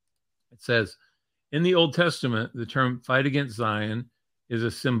 It says, in the Old Testament, the term fight against Zion is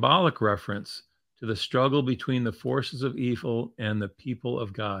a symbolic reference to the struggle between the forces of evil and the people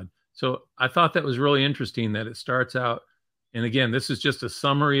of God. So I thought that was really interesting that it starts out, and again, this is just a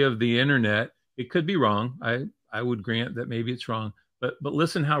summary of the internet. It could be wrong. I would grant that maybe it's wrong, but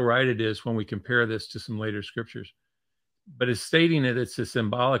listen how right it is when we compare this to some later scriptures. But it's stating that it's a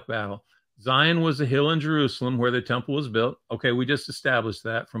symbolic battle. Zion was a hill in Jerusalem where the temple was built. Okay, we just established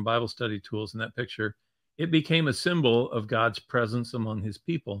that from Bible study tools in that picture. It became a symbol of God's presence among his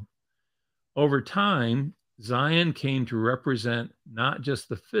people. Over time, Zion came to represent not just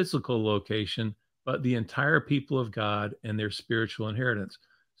the physical location, but the entire people of God and their spiritual inheritance.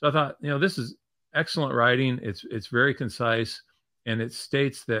 So I thought, this is excellent writing. It's very concise, and it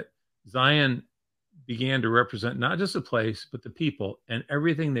states that Zion began to represent not just a place, but the people and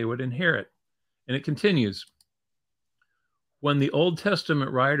everything they would inherit. And it continues. When the Old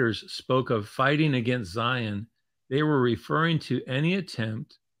Testament writers spoke of fighting against Zion, they were referring to any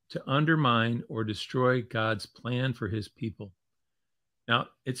attempt to undermine or destroy God's plan for his people. Now,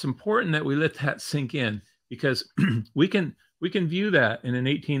 it's important that we let that sink in, because we can view that in an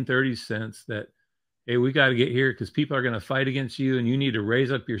 1830s sense that, hey, we got to get here because people are going to fight against you and you need to raise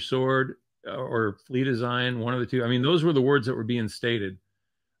up your sword or flee to Zion, one of the two. I mean, those were the words that were being stated.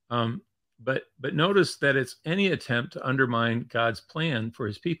 But notice that it's any attempt to undermine God's plan for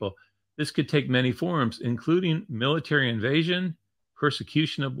his people. This could take many forms, including military invasion,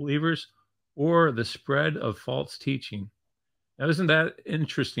 persecution of believers, or the spread of false teaching. Now, isn't that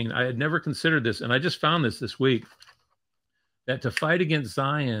interesting? I had never considered this, and I just found this week, that to fight against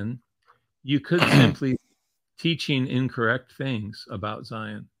Zion, you could simply teaching incorrect things about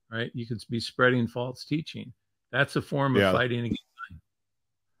Zion, right? You could be spreading false teaching. That's a form of fighting against Zion.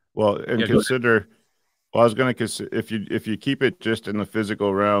 Well, and consider, well, I was going to consider, if you keep it just in the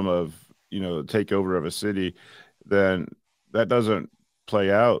physical realm of, takeover of a city, then that doesn't play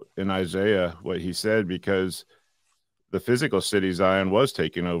out in Isaiah what he said, because the physical city Zion was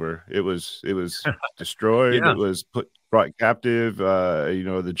taken over. It was destroyed. Yeah. It was brought captive.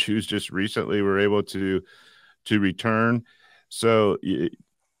 The Jews just recently were able to return. So you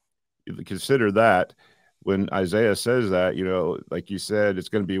consider that when Isaiah says that, like you said, it's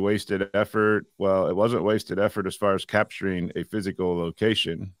going to be wasted effort. Well, it wasn't wasted effort as far as capturing a physical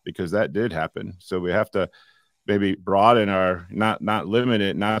location, because that did happen. So we have to maybe broaden our, not limit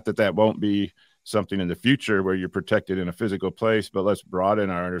it, not that won't be something in the future where you're protected in a physical place, but let's broaden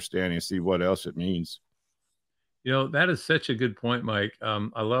our understanding and see what else it means. That is such a good point, Mike.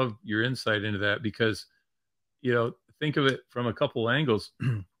 I love your insight into that, because, think of it from a couple angles.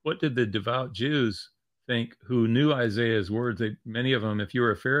 What did the devout Jews think who knew Isaiah's words? Many of them, if you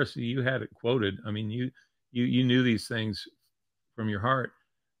were a Pharisee, you had it quoted. I mean, you knew these things from your heart,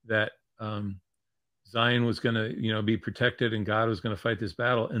 that Zion was going to, be protected, and God was going to fight this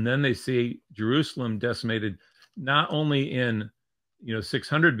battle. And then they see Jerusalem decimated, not only in,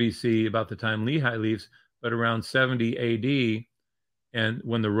 600 BC, about the time Lehi leaves, but around 70 AD, and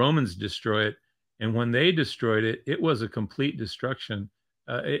when the Romans destroy it. And when they destroyed it, it was a complete destruction.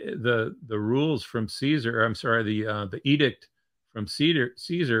 The rules from Caesar, the edict from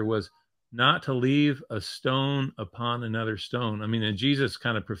Caesar was not to leave a stone upon another stone. I mean, and Jesus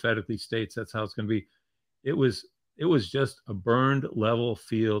kind of prophetically states that's how it's going to be. It was just a burned level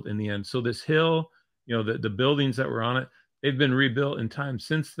field in the end. So this hill, the buildings that were on it, they've been rebuilt in time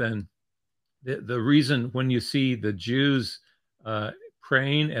since then. The reason when you see the Jews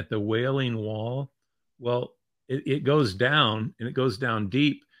praying at the Wailing Wall, well, it goes down, and it goes down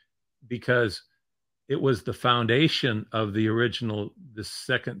deep, because it was the foundation of the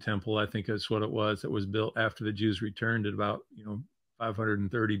second temple, I think is what it was, that was built after the Jews returned at about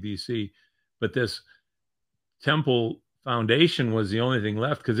 530 BC. But this temple foundation was the only thing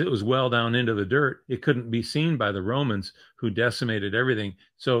left, because it was well down into the dirt. It couldn't be seen by the Romans, who decimated everything.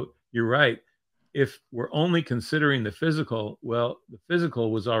 So you're right. If we're only considering the physical, well, the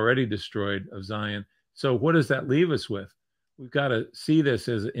physical was already destroyed of Zion. So what does that leave us with? We've got to see this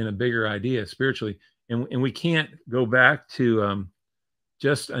as in a bigger idea spiritually. And we can't go back to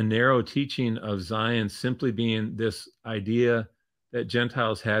just a narrow teaching of Zion simply being this idea that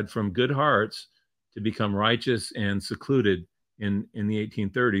Gentiles had from good hearts to become righteous and secluded in the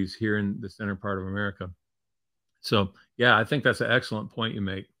 1830s here in the center part of America. So, yeah, I think that's an excellent point you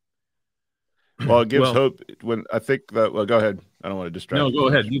make. Well, it gives hope when I think that, well, go ahead. I don't want to distract you. No, go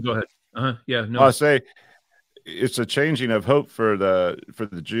ahead. You go ahead. Yeah, no. I'll say it's a changing of hope for the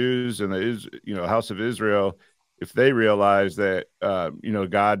Jews and the house of Israel, if they realize that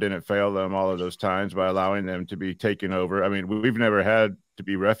God didn't fail them all of those times by allowing them to be taken over. I mean, we've never had to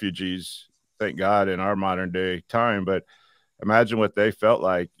be refugees, thank God, in our modern day time, but imagine what they felt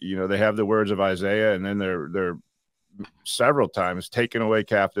like. They have the words of Isaiah, and then they're several times taken away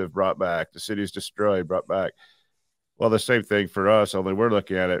captive, brought back, the city's destroyed, brought back. Well, the same thing for us, only we're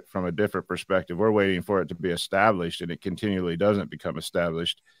looking at it from a different perspective. We're waiting for it to be established, and it continually doesn't become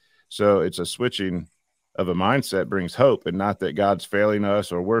established. So it's a switching of a mindset brings hope, and not that God's failing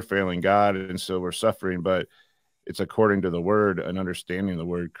us or we're failing God, and so we're suffering, but it's according to the word and understanding the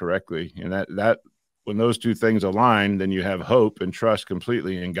word correctly. And that when those two things align, then you have hope and trust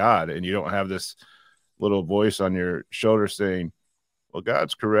completely in God, and you don't have this little voice on your shoulder saying, well,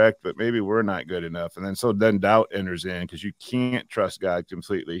 God's correct, but maybe we're not good enough. And then doubt enters in, because you can't trust God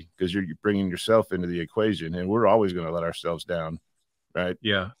completely, because you're bringing yourself into the equation, and we're always going to let ourselves down. Right.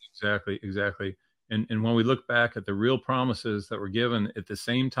 Yeah, exactly. And when we look back at the real promises that were given at the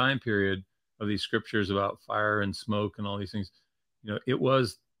same time period of these scriptures about fire and smoke and all these things, it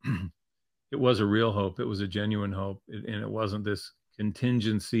was a real hope. It was a genuine hope. And it wasn't this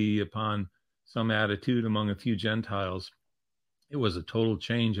contingency upon some attitude among a few Gentiles. It was a total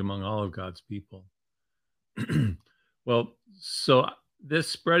change among all of God's people. Well, so this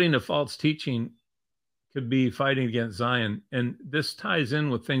spreading of false teaching could be fighting against Zion. And this ties in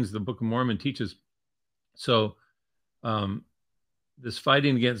with things the Book of Mormon teaches. So this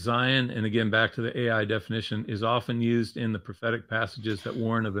fighting against Zion, and again, back to the AI definition, is often used in the prophetic passages that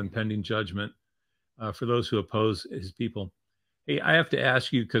warn of impending judgment for those who oppose his people. Hey, I have to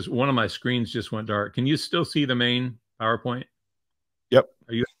ask you, because one of my screens just went dark. Can you still see the main PowerPoint? Yep.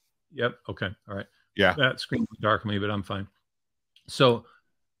 Are you? Yep. Okay. All right. Yeah. That screen went dark on me, but I'm fine. So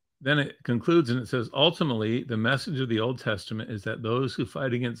then it concludes, and it says, ultimately, the message of the Old Testament is that those who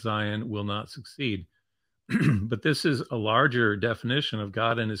fight against Zion will not succeed. But this is a larger definition of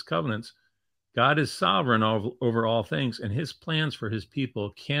God and his covenants. God is sovereign over all things, and his plans for his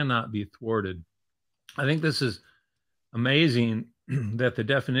people cannot be thwarted. I think this is amazing that the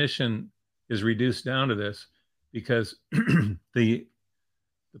definition is reduced down to this, because the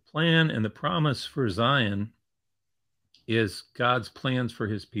plan and the promise for Zion is God's plans for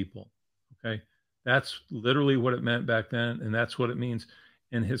his people. Okay. That's literally what it meant back then. And that's what it means.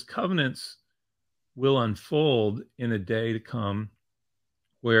 And his covenants will unfold in a day to come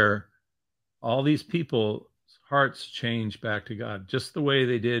where all these people's hearts change back to God, just the way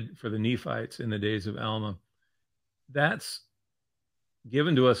they did for the Nephites in the days of Alma. That's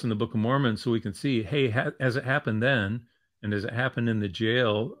given to us in the Book of Mormon so we can see, hey, has it happened then? And as it happened in the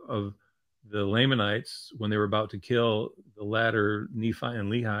jail of the Lamanites when they were about to kill the latter Nephi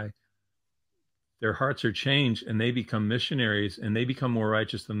and Lehi, their hearts are changed and they become missionaries and they become more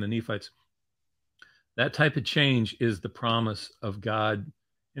righteous than the Nephites. That type of change is the promise of God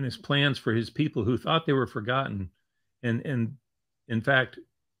and his plans for his people who thought they were forgotten. And in fact,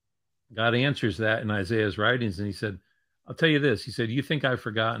 God answers that in Isaiah's writings. And he said, I'll tell you this. He said, you think I've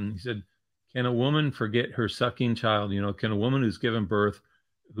forgotten? He said, can a woman forget her sucking child? You know, can a woman who's given birth,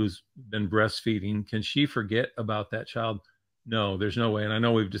 who's been breastfeeding, can she forget about that child? No, there's no way. And I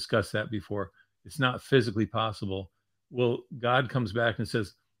know we've discussed that before. It's not physically possible. Well, God comes back and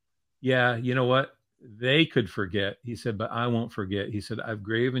says, yeah, you know what? They could forget. He said, but I won't forget. He said, I've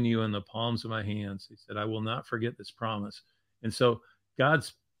graven you in the palms of my hands. He said, I will not forget this promise. And so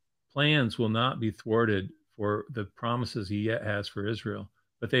God's plans will not be thwarted for the promises he yet has for Israel.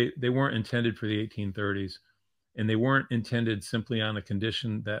 But they weren't intended for the 1830s. And they weren't intended simply on a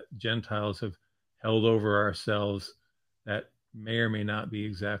condition that Gentiles have held over ourselves that may or may not be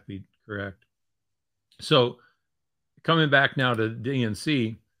exactly correct. So coming back now to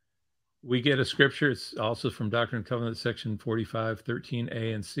D&C, we get a scripture. It's also from Doctrine and Covenants, section 45,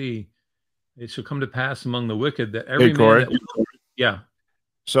 13a and c. It shall come to pass among the wicked that every man that... Yeah.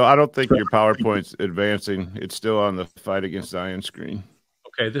 So I don't think your PowerPoint's advancing. It's still on the Fight Against Zion screen.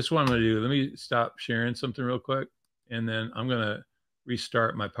 Okay, this is what I'm going to do. Let me stop sharing something real quick, and then I'm going to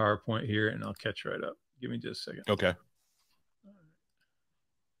restart my PowerPoint here, and I'll catch right up. Give me just a second. Okay.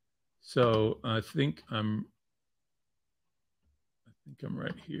 So I think I'm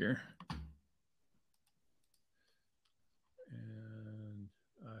right here. And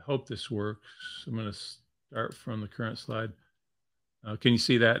I hope this works. I'm going to start from the current slide. Can you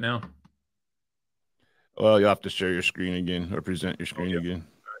see that now? Well, you'll have to share your screen again or present your screen again.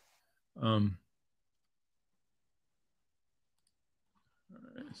 All right.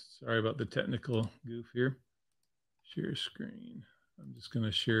 Sorry about the technical goof here. Share screen. I'm just going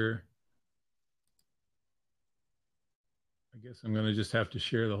to share. I guess I'm going to just have to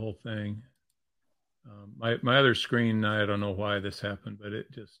share the whole thing. My other screen, I don't know why this happened, but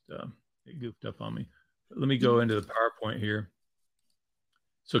it just it goofed up on me. But let me go into the PowerPoint here.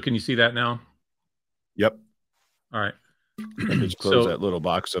 So can you see that now? Yep. All right. Just close that little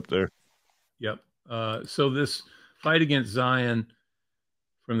box up there. Yep. So this fight against Zion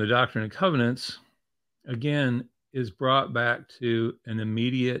from the Doctrine and Covenants, again, is brought back to an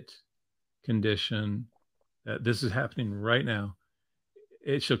immediate condition that this is happening right now.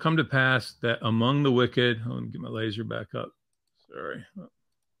 It shall come to pass that among the wicked, let me get my laser back up. Sorry.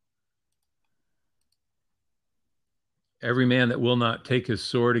 Every man that will not take his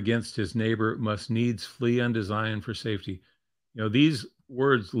sword against his neighbor must needs flee unto Zion for safety. You know, these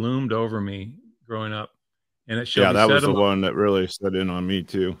words loomed over me growing up. And it shall be that was the one that really set in on me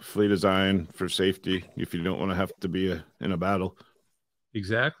too. Flee to Zion for safety if you don't want to have to be in a battle.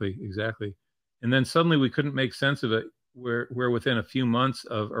 Exactly. And then suddenly we couldn't make sense of it. We're within a few months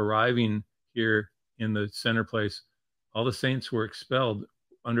of arriving here in the center place, all the saints were expelled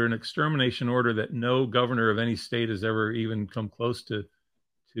under an extermination order that no governor of any state has ever even come close to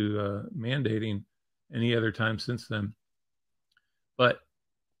mandating any other time since then. But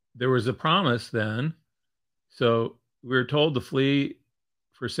there was a promise then. So we were told to flee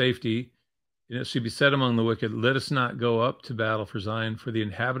for safety. And it should be said among the wicked, let us not go up to battle for Zion, for the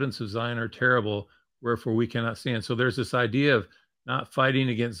inhabitants of Zion are terrible, wherefore we cannot stand. So there's this idea of not fighting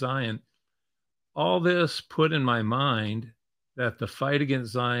against Zion. All this put in my mind that the fight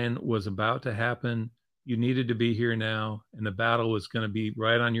against Zion was about to happen. You needed to be here now, and the battle was going to be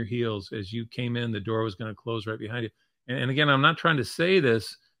right on your heels. As you came in, the door was going to close right behind you. And again, I'm not trying to say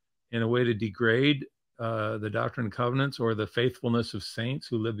this in a way to degrade the Doctrine and Covenants or the faithfulness of saints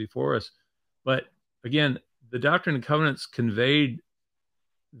who lived before us. But again, the Doctrine and Covenants conveyed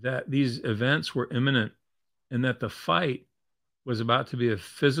that these events were imminent and that the fight was about to be a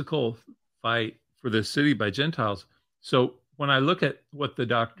physical fight for the city by Gentiles. So when I look at what the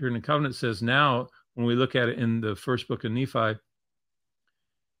Doctrine and Covenants says now, when we look at it in the first book of Nephi,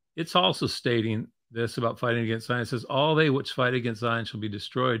 it's also stating this about fighting against Zion. It says, all they which fight against Zion shall be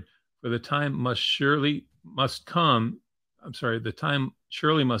destroyed, for the time must come. I'm sorry, the time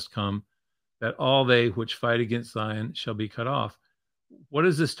surely must come that all they which fight against Zion shall be cut off. What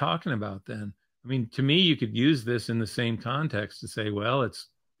is this talking about then? I mean, to me, you could use this in the same context to say, well, it's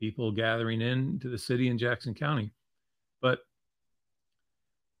people gathering into the city in Jackson County. But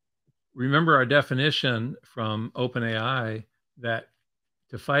remember our definition from OpenAI that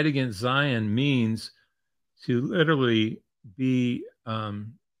to fight against Zion means to literally be,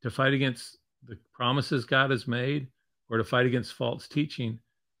 to fight against the promises God has made, or to fight against false teaching.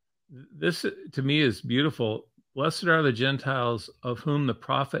 This, to me, is beautiful. Blessed are the Gentiles of whom the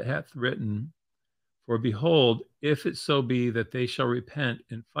prophet hath written, for behold, if it so be that they shall repent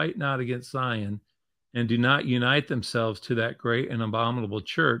and fight not against Zion, and do not unite themselves to that great and abominable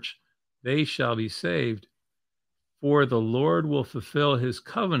church, they shall be saved. For the Lord will fulfill his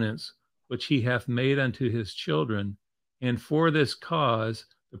covenants, which he hath made unto his children. And for this cause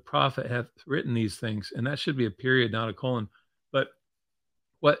the prophet hath written these things. And that should be a period, not a colon. But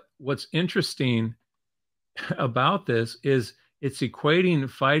what's interesting about this is it's equating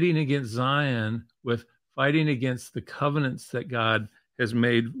fighting against Zion with fighting against the covenants that God has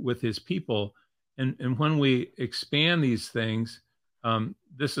made with his people. And when we expand these things,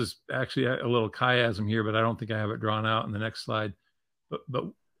 this is actually a little chiasm here, but I don't think I have it drawn out in the next slide. But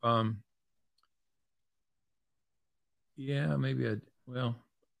yeah, maybe well,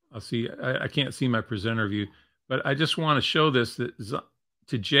 I'll see. I can't see my presenter view, but I just want to show this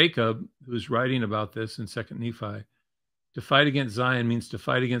to Jacob, who's writing about this in 2nd Nephi. To fight against Zion means to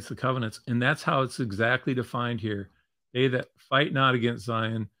fight against the covenants. And that's how it's exactly defined here. They that fight not against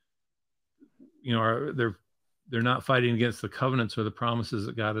Zion, they're not fighting against the covenants or the promises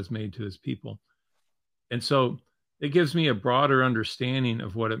that God has made to his people. And so it gives me a broader understanding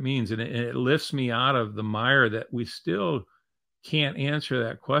of what it means. And it lifts me out of the mire that we still can't answer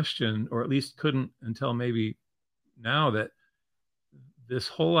that question, or at least couldn't until maybe now, that this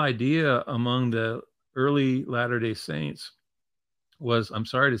whole idea among the early Latter-day Saints was, I'm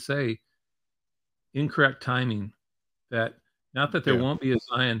sorry to say, incorrect timing. That not that there won't be a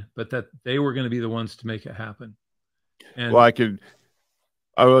Zion, but that they were going to be the ones to make it happen. And well,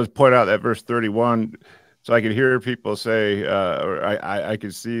 I always point out that verse 31, so I could hear people say, or I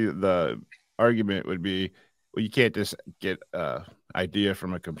could see the argument would be, well, you can't just get idea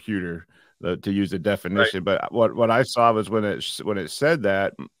from a computer to use a definition. Right. But what I saw was when it said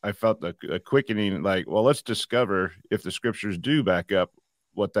that, I felt a quickening, like, well, let's discover if the scriptures do back up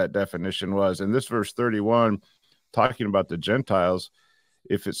what that definition was. And this verse 31, talking about the Gentiles,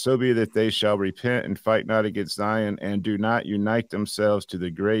 if it so be that they shall repent and fight not against Zion, and do not unite themselves to the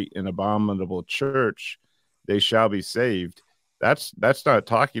great and abominable church, they shall be saved. That's not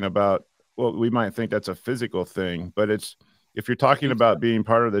talking about, well, we might think that's a physical thing, but it's, if you're talking about being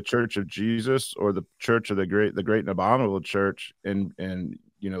part of the church of Jesus, or the church of the great and abominable church, and in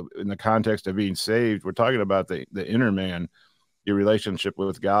the context of being saved, we're talking about the inner man, your relationship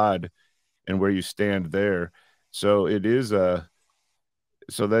with God, and where you stand there. So it is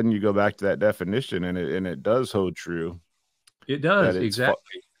so then you go back to that definition, and it does hold true. It does,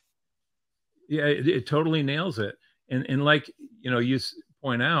 exactly. Yeah, it totally nails it. And like, you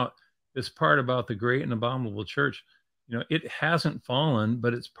point out this part about the great and abominable church, it hasn't fallen,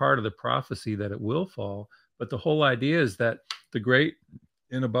 but it's part of the prophecy that it will fall. But the whole idea is that the great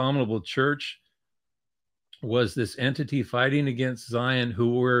and abominable church was this entity fighting against Zion,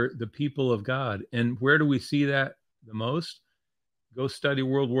 who were the people of God. And where do we see that the most? Go study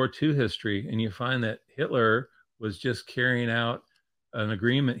World War II history, and you find that Hitler was just carrying out an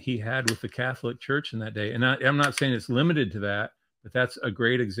agreement he had with the Catholic Church in that day. And I'm not saying it's limited to that, but that's a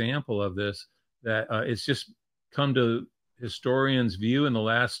great example of this, that it's just come to historians' view in the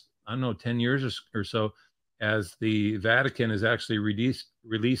last, 10 years or so, as the Vatican has actually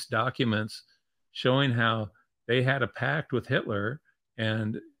released documents showing how they had a pact with Hitler.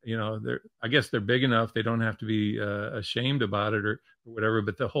 And, I guess they're big enough, they don't have to be ashamed about it or whatever.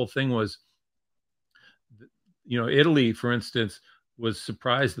 But the whole thing was, Italy, for instance, was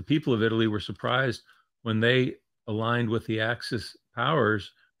surprised. The people of Italy were surprised when they aligned with the Axis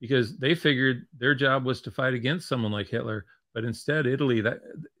powers, because they figured their job was to fight against someone like Hitler. But instead, Italy,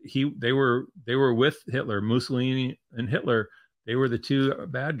 they were with Hitler. Mussolini and Hitler, they were the two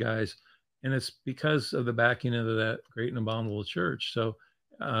bad guys. And it's because of the backing of that great and abominable church. So,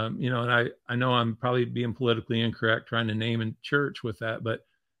 and I know I'm probably being politically incorrect trying to name a church with that, but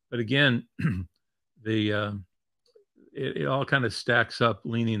again, it all kind of stacks up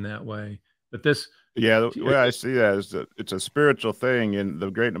leaning that way. But this Yeah, the way I see that is that it's a spiritual thing, and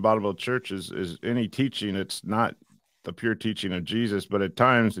the great and abominable church is any teaching. It's not the pure teaching of Jesus, but at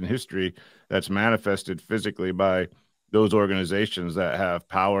times in history, that's manifested physically by those organizations that have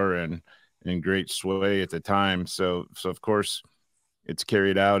power and great sway at the time. So of course, it's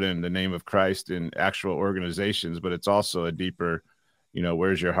carried out in the name of Christ in actual organizations, but it's also a deeper,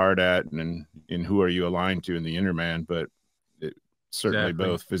 where's your heart at, and who are you aligned to in the inner man? But it, certainly Exactly.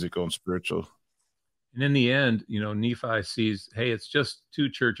 both physical and spiritual. And in the end, Nephi sees, hey, it's just two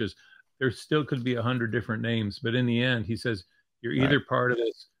churches. There still could be 100 different names, but in the end, he says, you're either Right. part of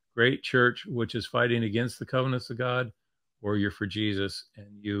this great church, which is fighting against the covenants of God, or you're for Jesus and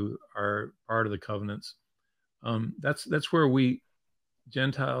you are part of the covenants. That's where we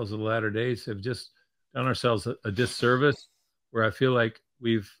Gentiles of the latter days have just done ourselves a disservice, where I feel like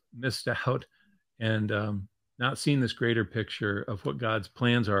we've missed out and not seen this greater picture of what God's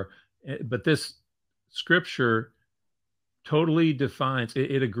plans are. But this scripture totally defines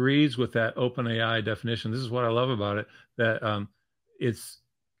it, agrees with that open AI definition. This is what I love about it, that it's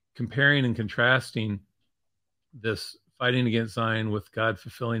comparing and contrasting this fighting against Zion with God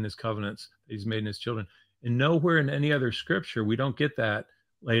fulfilling his covenants that he's made in his children. And nowhere in any other scripture, we don't get that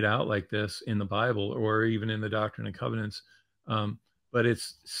laid out like this in the Bible or even in the Doctrine and Covenants. But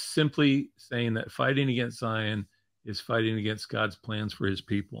it's simply saying that fighting against Zion is fighting against God's plans for his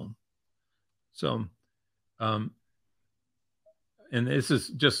people. So, and this is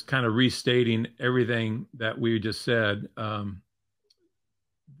just kind of restating everything that we just said.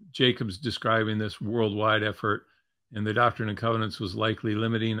 Jacob's describing this worldwide effort, and the Doctrine and Covenants was likely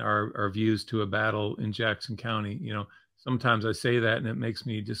limiting our views to a battle in Jackson County. Sometimes I say that and it makes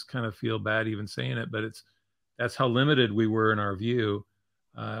me just kind of feel bad even saying it, but that's how limited we were in our view.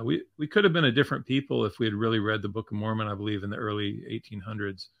 We could have been a different people if we had really read the Book of Mormon, I believe, in the early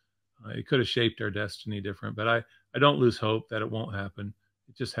 1800s. It could have shaped our destiny different, but I don't lose hope that it won't happen.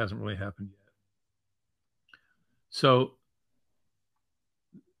 It just hasn't really happened yet. So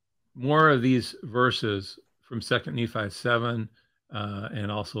more of these verses from 2 Nephi 7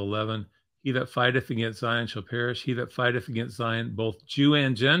 and also 11. He that fighteth against Zion shall perish. He that fighteth against Zion, both Jew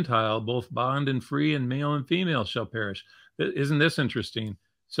and Gentile, both bond and free, and male and female shall perish. Isn't this interesting?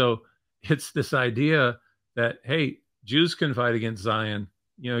 So it's this idea that, hey, Jews can fight against Zion.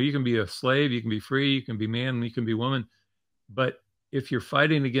 You can be a slave, you can be free, you can be man, you can be woman. But if you're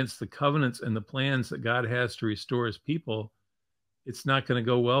fighting against the covenants and the plans that God has to restore his people, it's not going to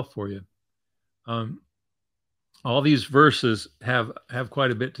go well for you. All these verses have quite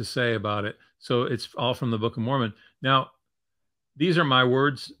a bit to say about it. So it's all from the Book of Mormon. Now, these are my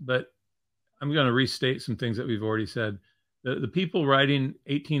words, but I'm going to restate some things that we've already said. The people writing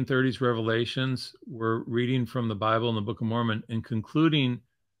 1830s Revelations were reading from the Bible and the Book of Mormon and concluding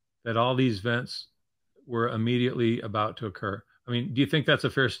that all these events were immediately about to occur. I mean, do you think that's a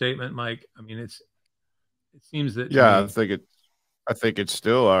fair statement, Mike? I mean, it seems that. Yeah, I think it's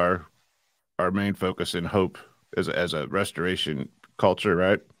still our main focus and hope as a restoration culture,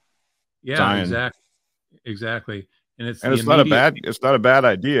 right? Yeah, Zion. exactly. And it's not a bad idea. It's not a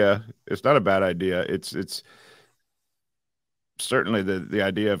bad idea. It's certainly the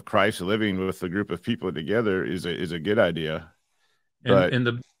idea of Christ living with a group of people together is a good idea. But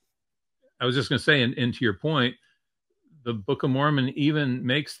I was just going to say, and to your point, the Book of Mormon even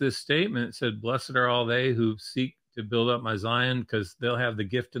makes this statement. It said, "Blessed are all they who seek to build up my Zion, because they'll have the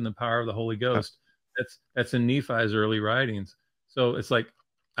gift and the power of the Holy Ghost." That's in Nephi's early writings. So it's like,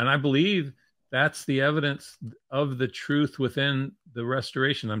 and I believe that's the evidence of the truth within the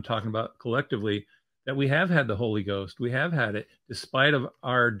restoration I'm talking about collectively, that we have had the Holy Ghost. We have had it despite of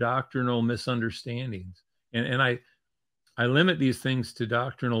our doctrinal misunderstandings. And I limit these things to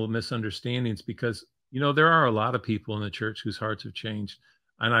doctrinal misunderstandings because, there are a lot of people in the church whose hearts have changed.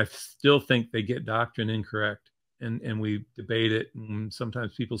 And I still think they get doctrine incorrect. And we debate it. And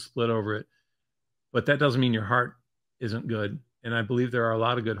sometimes people split over it. But that doesn't mean your heart isn't good. And I believe there are a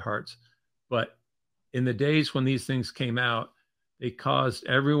lot of good hearts. But in the days when these things came out, they caused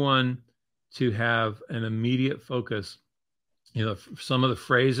everyone to have an immediate focus. Some of the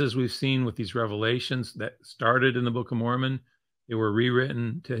phrases we've seen with these revelations that started in the Book of Mormon, they were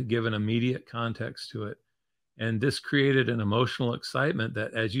rewritten to give an immediate context to it. And this created an emotional excitement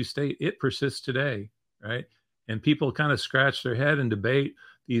that, as you state, it persists today, right? And people kind of scratch their head and debate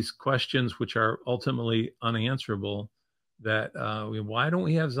these questions, which are ultimately unanswerable, that why don't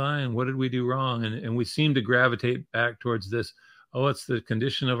we have Zion? What did we do wrong? And we seem to gravitate back towards this, oh, it's the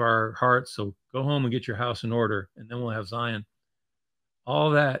condition of our hearts, so go home and get your house in order, and then we'll have Zion. All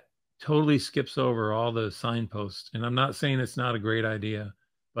that totally skips over all the signposts. And I'm not saying it's not a great idea,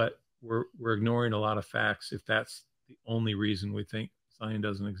 but we're ignoring a lot of facts if that's the only reason we think Zion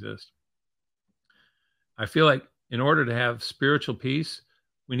doesn't exist. I feel like in order to have spiritual peace,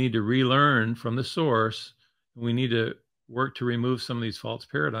 we need to relearn from the source. We need to work to remove some of these false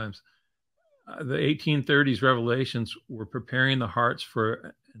paradigms. The 1830s revelations were preparing the hearts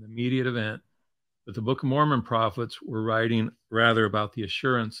for an immediate event, but the Book of Mormon prophets were writing rather about the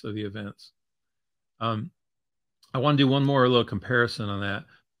assurance of the events. I want to do one more little comparison on that.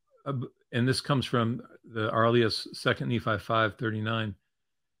 And this comes from the Arlius 2 Nephi 5:39.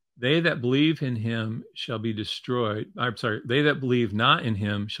 They that believe in him shall be destroyed. I'm sorry, they that believe not in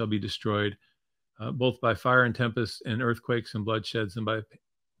him shall be destroyed, both by fire and tempest and earthquakes and bloodsheds and by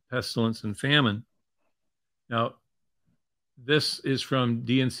pestilence and famine. Now, this is from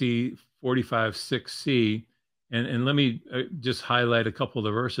D&C 45:6c, and let me just highlight a couple of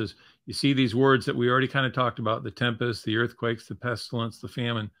the verses. You see these words that we already kind of talked about: the tempest, the earthquakes, the pestilence, the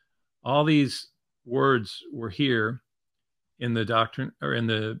famine. All these words were here in the doctrine, or in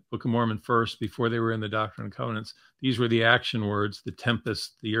the Book of Mormon first, before they were in the Doctrine and Covenants. These were the action words: the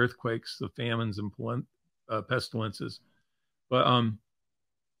tempest, the earthquakes, the famines, and pestilences. But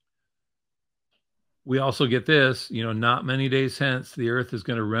we also get this, not many days hence, the earth is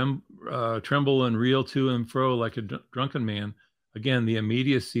going to tremble and reel to and fro like a drunken man. Again, the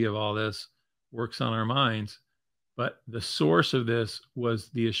immediacy of all this works on our minds. But the source of this was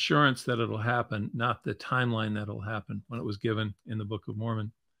the assurance that it'll happen, not the timeline that it'll happen when it was given in the Book of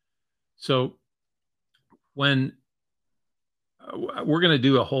Mormon. So when we're going to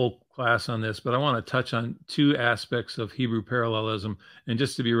do a whole class on this, but I want to touch on two aspects of Hebrew parallelism. And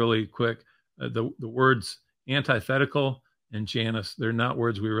just to be really quick, the words antithetical and Janus, they're not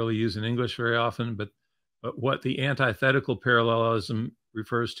words we really use in English very often, but what the antithetical parallelism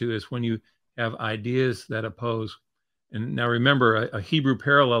refers to is when you have ideas that oppose. And now remember, a Hebrew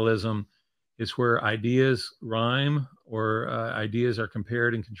parallelism is where ideas rhyme or ideas are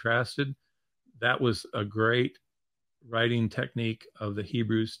compared and contrasted. That was a great writing technique of the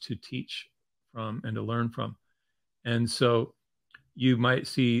Hebrews to teach from and to learn from. And so you might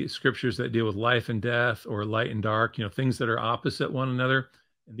see scriptures that deal with life and death or light and dark, things that are opposite one another.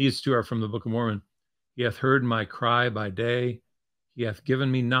 And these two are from the Book of Mormon. He hath heard my cry by day. He hath given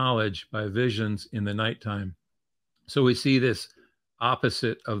me knowledge by visions in the nighttime. So we see this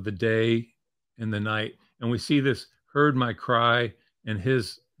opposite of the day and the night. And we see this heard my cry, and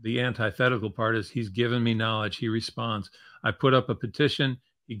the antithetical part is he's given me knowledge. He responds. I put up a petition.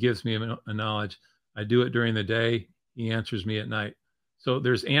 He gives me a knowledge. I do it during the day. He answers me at night. So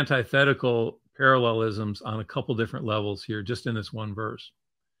there's antithetical parallelisms on a couple different levels here, just in this one verse.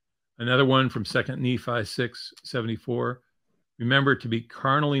 Another one from 2 Nephi 6:74. Remember, to be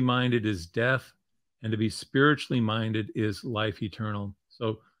carnally minded is death, and to be spiritually minded is life eternal.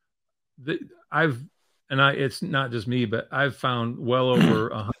 So it's not just me, but I've found well over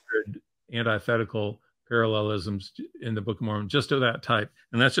 100 antithetical parallelisms in the Book of Mormon, just of that type.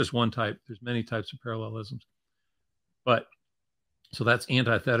 And that's just one type. There's many types of parallelisms. But so that's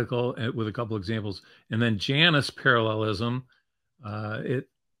antithetical with a couple examples. And then Janus parallelism,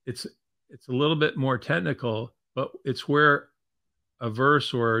 it's a little bit more technical, but it's where a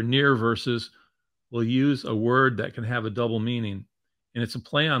verse or near verses will use a word that can have a double meaning. And it's a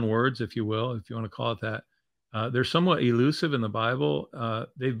play on words, if you will, if you want to call it that. They're somewhat elusive in the Bible.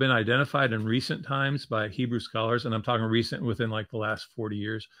 They've been identified in recent times by Hebrew scholars, and I'm talking recent within like the last 40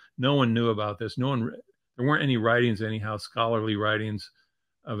 years. No one knew about this. There weren't any writings anyhow, scholarly writings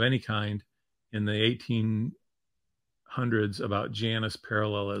of any kind in the 1800s about Janus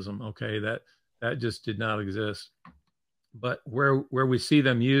parallelism. Okay, that just did not exist. But where we see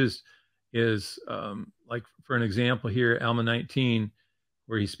them used is like, for an example here, Alma 19,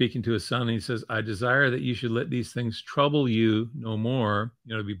 where he's speaking to his son, and he says, I desire that you should let these things trouble you no more,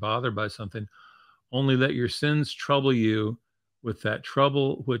 to be bothered by something. Only let your sins trouble you with that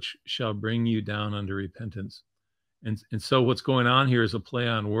trouble which shall bring you down unto repentance. And so what's going on here is a play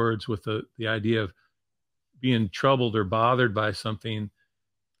on words with the idea of being troubled or bothered by something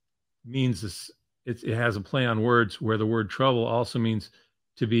means this. It has a play on words where the word trouble also means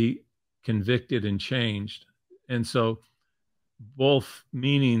to be convicted and changed. And so both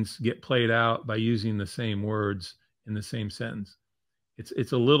meanings get played out by using the same words in the same sentence.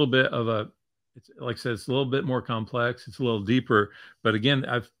 It's a little bit of it's like I said, it's a little bit more complex. It's a little deeper. But again,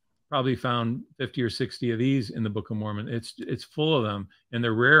 I've probably found 50 or 60 of these in the Book of Mormon. It's full of them, and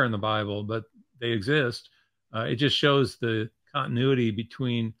they're rare in the Bible, but they exist. It just shows the continuity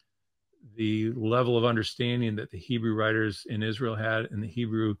between the level of understanding that the Hebrew writers in Israel had and the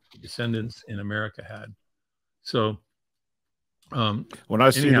Hebrew descendants in America had. So When I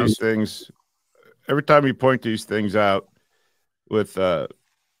see anyhow, these things, every time you point these things out with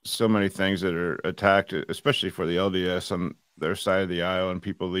so many things that are attacked, especially for the LDS on their side of the aisle, and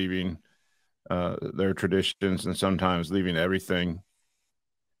people leaving their traditions and sometimes leaving everything,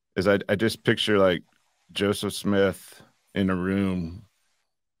 is I just picture like Joseph Smith in a room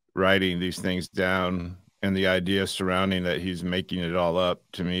writing these things down, and the idea surrounding that he's making it all up,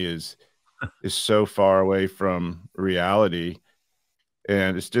 to me, is so far away from reality.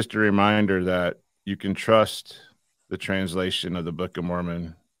 And it's just a reminder that you can trust the translation of the Book of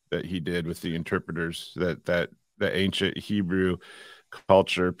Mormon that he did with the interpreters, that the ancient Hebrew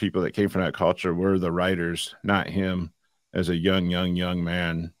culture, people that came from that culture, were the writers, not him as a young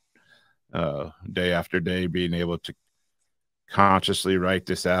man, day after day, being able to consciously write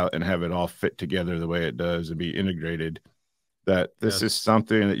this out and have it all fit together the way it does and be integrated. That this is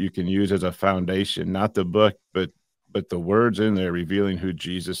something that you can use as a foundation, not the book, but the words in there revealing who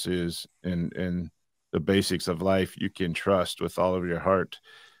Jesus is and the basics of life. You can trust with all of your heart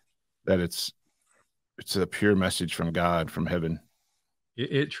that it's a pure message from God, from heaven.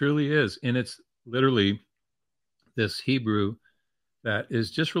 It truly is. And it's literally this Hebrew that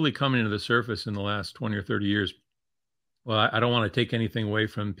is just really coming to the surface in the last 20 or 30 years. Well, I don't want to take anything away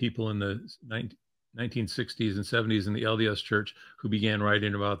from people in the 1960s and 70s in the LDS church who began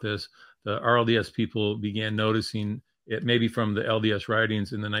writing about this. The RLDS people began noticing it maybe from the LDS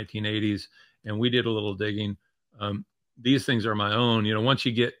writings in the 1980s, and we did a little digging. These things are my own. You know, once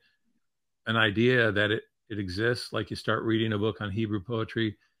you get an idea that it exists, like you start reading a book on Hebrew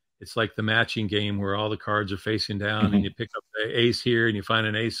poetry, it's like the matching game where all the cards are facing down and you pick up the ace here and you find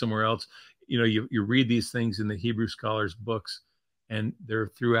an ace somewhere else. You know, you read these things in the Hebrew scholars' books, and they're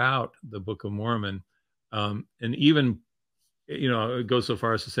throughout the Book of Mormon. And even, you know, it goes so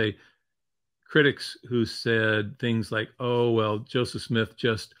far as to say critics who said things like, oh, well, Joseph Smith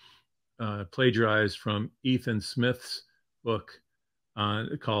just plagiarized from Ethan Smith's book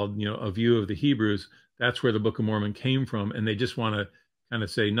called, you know, A View of the Hebrews. That's where the Book of Mormon came from. And they just want to kind of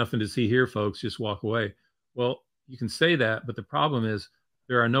say, nothing to see here, folks, just walk away. Well, you can say that, but the problem is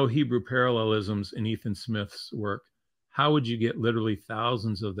there are no Hebrew parallelisms in Ethan Smith's work. How would you get literally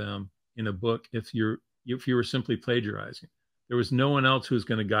thousands of them in a book if you were simply plagiarizing? There was no one else who was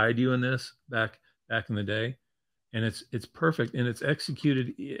going to guide you in this back in the day. And it's perfect, and it's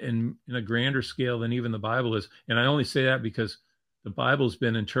executed in a grander scale than even the Bible is. And I only say that because the Bible's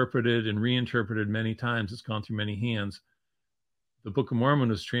been interpreted and reinterpreted many times. It's gone through many hands. The Book of Mormon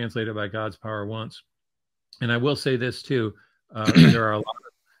was translated by God's power once. And I will say this too, there are a lot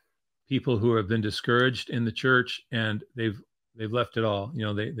of people who have been discouraged in the church, and they've left it all. You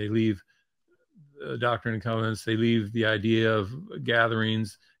know, they leave Doctrine and Covenants, they leave the idea of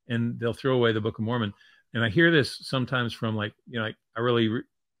gatherings, and they'll throw away the Book of Mormon. And I hear this sometimes from, like, you know, I really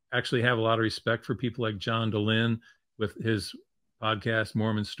actually have a lot of respect for people like John DeLynn with his podcast,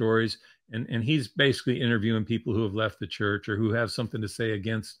 Mormon Stories. And he's basically interviewing people who have left the church or who have something to say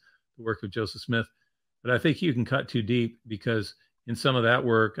against the work of Joseph Smith. But I think you can cut too deep, because in some of that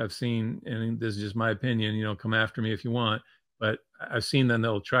work I've seen, and this is just my opinion, you know, come after me if you want, but I've seen them,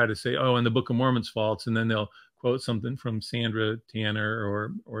 they'll try to say, oh, and the Book of Mormon's false, and then they'll quote something from Sandra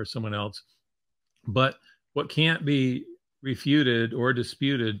Tanner or someone else. But what can't be refuted or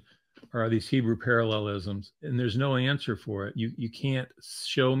disputed are these Hebrew parallelisms, and there's no answer for it. You can't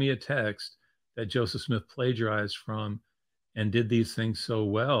show me a text that Joseph Smith plagiarized from and did these things so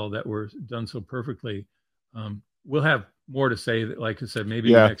well, that were done so perfectly. We'll have more to say, like I said,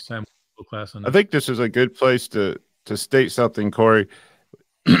 maybe next time we'll class on that. I think this is a good place to state something, Corey.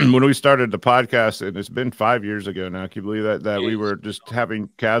 When we started the podcast, and it's been 5 years ago now, can you believe that we were just having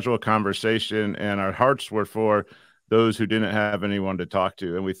casual conversation, and our hearts were for those who didn't have anyone to talk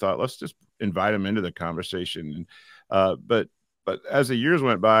to, and we thought, let's just invite them into the conversation. But as the years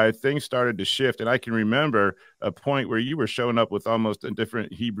went by, things started to shift, and I can remember a point where you were showing up with almost a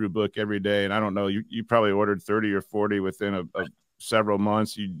different Hebrew book every day, and I don't know, you probably ordered 30 or 40 within a several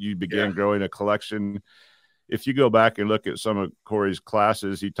months. You began growing a collection. If you go back and look at some of Corey's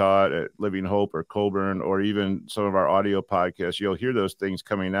classes he taught at Living Hope or Colburn, or even some of our audio podcasts, you'll hear those things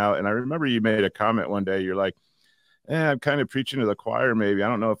coming out. And I remember you made a comment one day, you're like, I'm kind of preaching to the choir, maybe. I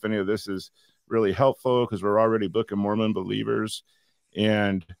don't know if any of this is really helpful, because we're already Book of Mormon believers.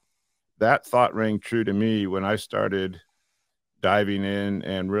 And that thought rang true to me when I started diving in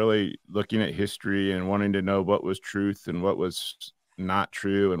and really looking at history and wanting to know what was truth and what was not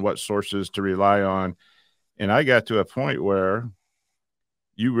true and what sources to rely on. And I got to a point where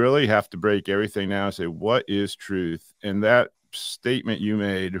you really have to break everything down and say, what is truth? And that statement you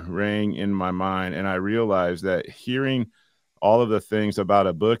made rang in my mind. And I realized that hearing all of the things about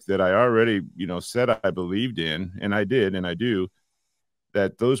a book that I already, said I believed in, and I did, and I do,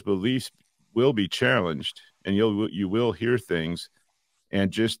 that those beliefs will be challenged, and you will hear things.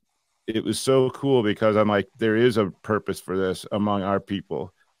 And just, it was so cool because I'm like, there is a purpose for this among our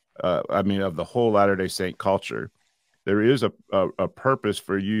people. I mean, of the whole Latter-day Saint culture, there is a purpose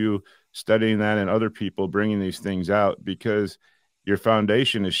for you studying that and other people bringing these things out, because your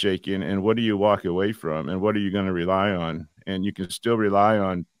foundation is shaken. And what do you walk away from? And what are you going to rely on? And you can still rely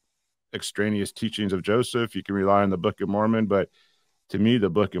on extraneous teachings of Joseph. You can rely on the Book of Mormon, but to me, the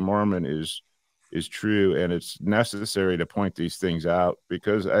Book of Mormon is true, and it's necessary to point these things out,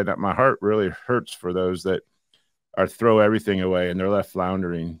 because my heart really hurts for those that are throw everything away and they're left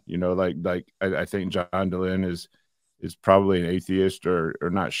floundering. I think John DeLynn is probably an atheist or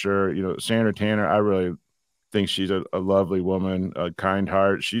not sure. Sandra Tanner, I really think she's a lovely woman, a kind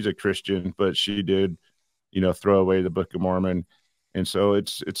heart. She's a Christian, but she did, throw away the Book of Mormon. And so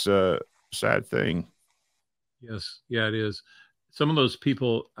it's a sad thing. Yes. Yeah, it is. Some of those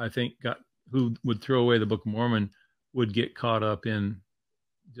people, I think, who would throw away the Book of Mormon would get caught up in,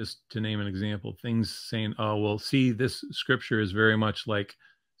 just to name an example, things saying, oh, well, see, this scripture is very much like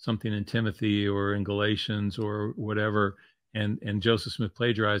something in Timothy or in Galatians or whatever. And Joseph Smith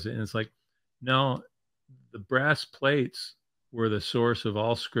plagiarized it. And it's like, no, the brass plates were the source of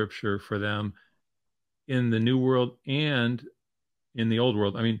all scripture for them in the New World and in the Old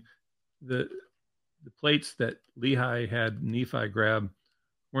World. I mean, the plates that Lehi had Nephi grab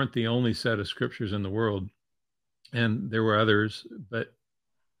weren't the only set of scriptures in the world. And there were others, but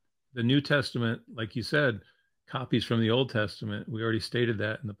the New Testament, like you said, copies from the Old Testament. We already stated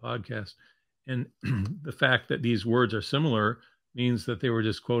that in the podcast. And the fact that these words are similar means that they were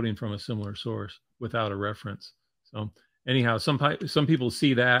just quoting from a similar source without a reference. So anyhow, some people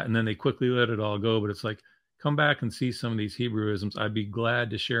see that and then they quickly let it all go. But it's like, come back and see some of these Hebrewisms. I'd be glad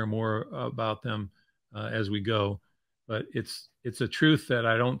to share more about them as we go. But it's a truth that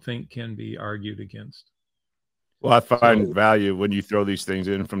I don't think can be argued against. Well, I find value when you throw these things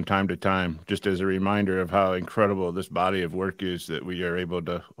in from time to time, just as a reminder of how incredible this body of work is that we are able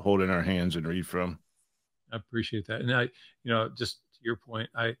to hold in our hands and read from. I appreciate that. And just to your point,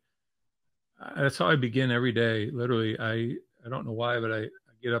 that's how I begin every day. Literally, I don't know why, but I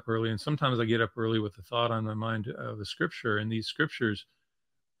get up early, and sometimes I get up early with the thought on my mind of the scripture. And these scriptures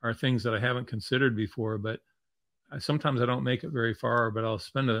are things that I haven't considered before, but sometimes I don't make it very far, but I'll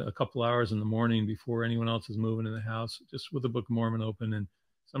spend a couple hours in the morning before anyone else is moving in the house, just with the Book of Mormon open, and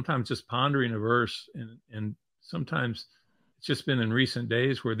sometimes just pondering a verse. And sometimes it's just been in recent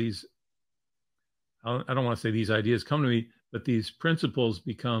days where I don't want to say these ideas come to me, but these principles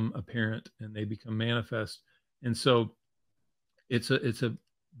become apparent and they become manifest. And so it's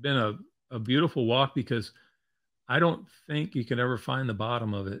been a beautiful walk, because I don't think you can ever find the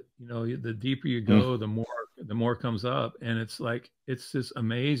bottom of it. The deeper you go, the more comes up. And it's like, it's this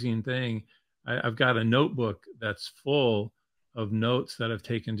amazing thing. I've got a notebook that's full of notes that I've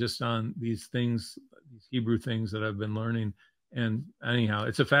taken just on these things, these Hebrew things that I've been learning. And anyhow,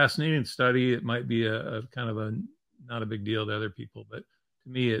 it's a fascinating study. It might be a kind of not a big deal to other people, but to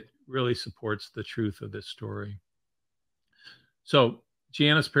me, it really supports the truth of this story. So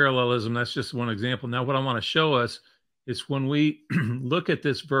Janus parallelism, that's just one example. Now, what I want to show us is when we look at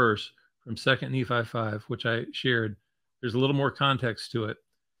this verse from 2 Nephi 5, which I shared, there's a little more context to it.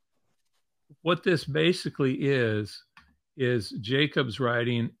 What this basically is Jacob's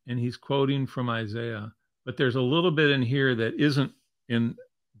writing, and he's quoting from Isaiah. But there's a little bit in here that isn't in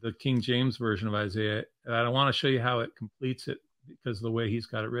the King James version of Isaiah. And I want to show you how it completes it because of the way he's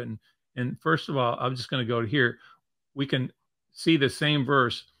got it written. And first of all, I'm just going to go to here. We can see the same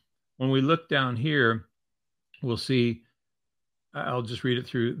verse. When we look down here, we'll see, I'll just read it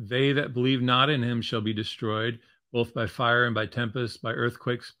through. They that believe not in him shall be destroyed, both by fire and by tempest, by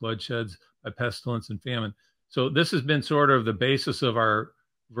earthquakes, bloodsheds, by pestilence and famine. So this has been sort of the basis of our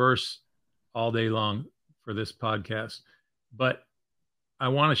verse all day long for this podcast. But I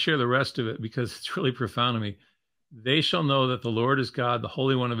want to share the rest of it because it's really profound to me. They shall know that the Lord is God, the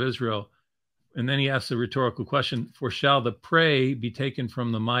Holy One of Israel. And then he asks a rhetorical question, for shall the prey be taken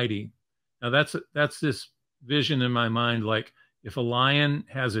from the mighty? Now that's this vision in my mind, like if a lion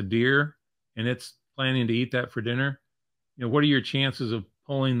has a deer and it's planning to eat that for dinner, what are your chances of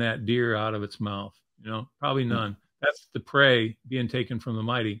pulling that deer out of its mouth? Probably none. That's the prey being taken from the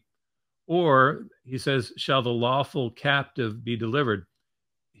mighty. Or he says, shall the lawful captive be delivered?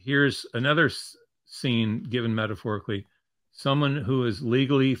 Here's another scene given metaphorically. Someone who is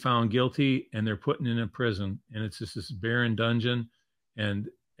legally found guilty and they're put in a prison, and it's just this barren dungeon, and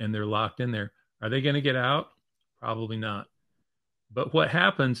they're locked in there. Are they going to get out? Probably not. But what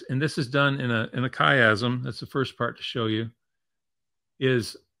happens, and this is done in a chiasm, that's the first part to show you,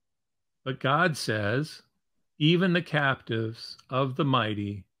 is, but God says, even the captives of the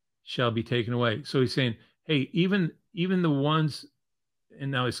mighty shall be taken away. So he's saying, hey, even the ones,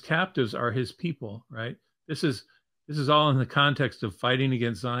 and now his captives are his people, right? This is all in the context of fighting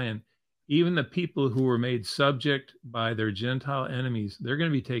against Zion. Even the people who were made subject by their Gentile enemies, they're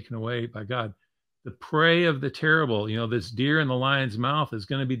going to be taken away by God. The prey of the terrible, this deer in the lion's mouth is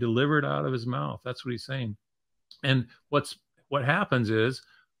going to be delivered out of his mouth. That's what he's saying. And what happens is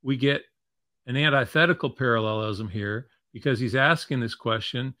we get an antithetical parallelism here, because he's asking this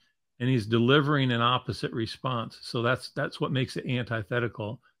question and he's delivering an opposite response. So that's what makes it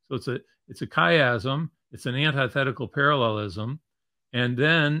antithetical. So it's a chiasm, it's an antithetical parallelism. And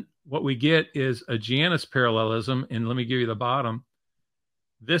then what we get is a Janus parallelism. And let me give you the bottom.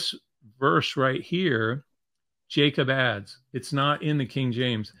 This verse right here, Jacob adds. It's not in the King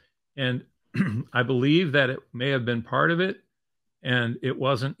James. And I believe that it may have been part of it, and it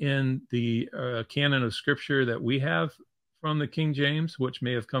wasn't in the canon of scripture that we have from the King James, which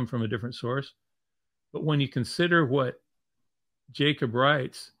may have come from a different source. But when you consider what Jacob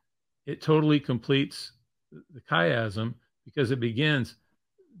writes, it totally completes the chiasm, because it begins,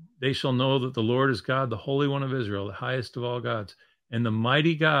 they shall know that the Lord is God, the Holy One of Israel, the highest of all gods, and the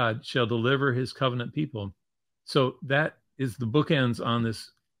mighty God shall deliver his covenant people. So that is the bookends on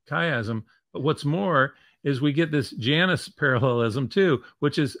this chiasm. But what's more is we get this Janus parallelism too,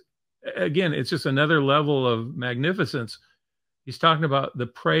 which is, again, it's just another level of magnificence. He's talking about the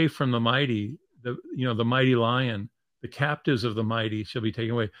prey from the mighty, the mighty lion, the captives of the mighty shall be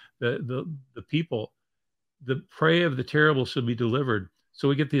taken away. The people, the prey of the terrible shall be delivered. So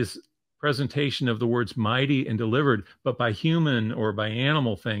we get this presentation of the words mighty and delivered, but by human or by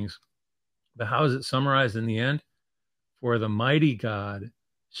animal things. But how is it summarized in the end? For the mighty God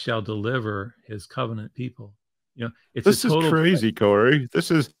shall deliver his covenant people. It's this is crazy, Corey.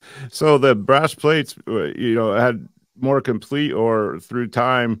 This is, so the brass plates, had more complete, or through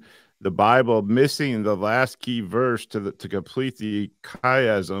time, the Bible missing the last key verse to complete the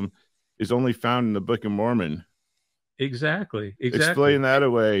chiasm is only found in the Book of Mormon. Exactly. Explain that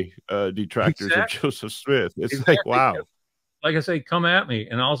away, detractors of Joseph Smith. It's like, wow. Like I say, come at me,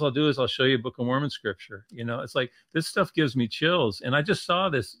 and all I'll do is I'll show you Book of Mormon scripture. It's like, this stuff gives me chills, and I just saw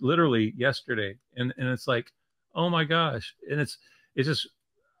this literally yesterday, and it's like, oh my gosh. And it's just,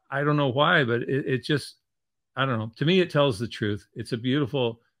 I don't know why, but it just, I don't know. To me, it tells the truth. It's a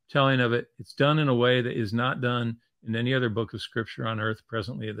beautiful telling of it. It's done in a way that is not done in any other book of scripture on earth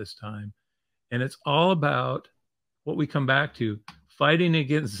presently at this time. And it's all about what we come back to. Fighting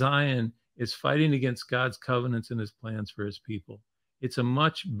against Zion is fighting against God's covenants and his plans for his people. It's a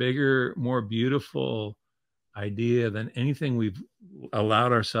much bigger, more beautiful idea than anything we've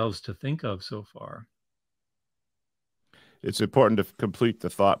allowed ourselves to think of so far. It's important to complete the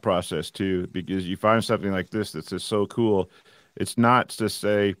thought process too, because you find something like this that's just so cool. It's not to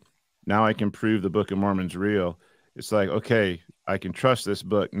say, now I can prove the Book of Mormon's real. It's like, okay, I can trust this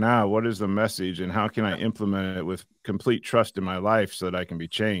book. Now, what is the message, and how can I implement it with complete trust in my life so that I can be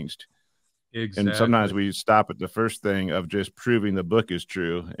changed? Exactly. And sometimes we stop at the first thing of just proving the book is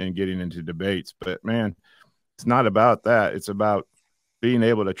true and getting into debates. But man, it's not about that. It's about being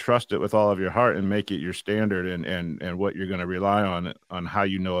able to trust it with all of your heart and make it your standard, and what you're going to rely on how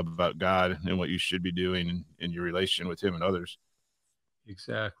you know about God and what you should be doing in your relation with him and others.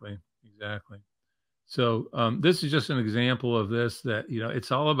 Exactly. So this is just an example of this, that,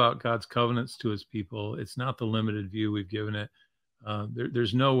 it's all about God's covenants to his people. It's not the limited view we've given it.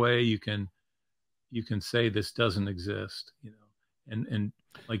 There's no way you can say this doesn't exist, and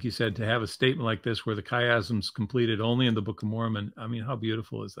like you said, to have a statement like this where the chiasm's completed only in the Book of Mormon, I mean, how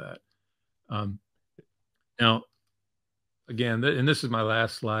beautiful is that? Now, again, and this is my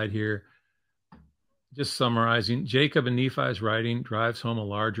last slide here, just summarizing, Jacob and Nephi's writing drives home a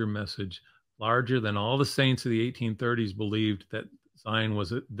larger message, larger than all the saints of the 1830s believed that Zion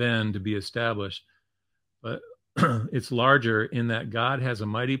was then to be established. But it's larger in that God has a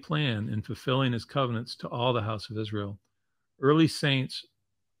mighty plan in fulfilling his covenants to all the house of Israel. Early saints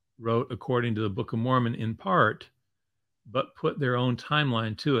wrote according to the Book of Mormon in part, but put their own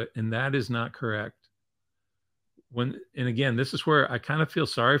timeline to it, and that is not correct. And again, this is where I kind of feel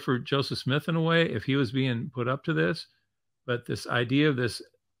sorry for Joseph Smith in a way, if he was being put up to this. But this idea of this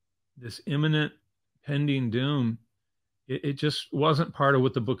imminent pending doom, it just wasn't part of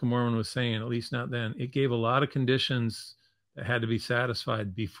what the Book of Mormon was saying, at least not then. It gave a lot of conditions that had to be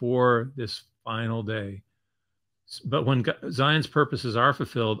satisfied before this final day. But when Zion's purposes are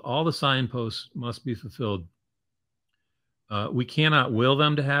fulfilled, all the signposts must be fulfilled. We cannot will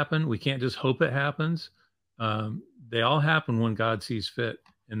them to happen. We can't just hope it happens. They all happen when God sees fit.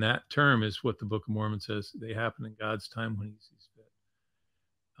 And that term is what the Book of Mormon says. They happen in God's time when he sees fit.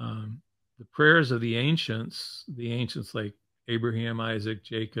 The prayers of the ancients like Abraham, Isaac,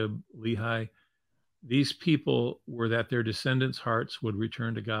 Jacob, Lehi, these people were that their descendants' hearts would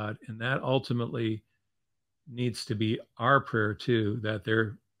return to God. And that ultimately needs to be our prayer too, that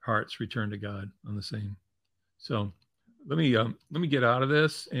their hearts return to God on the same. So let me get out of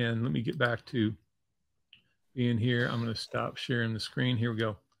this and let me get back to being here. I'm going to stop sharing the screen. Here we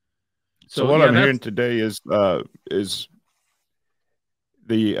go. So what I'm hearing today is the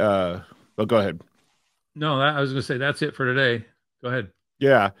well, go ahead. No, I was going to say that's it for today. Go ahead.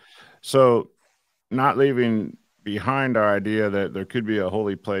 Yeah. So not leaving behind our idea that there could be a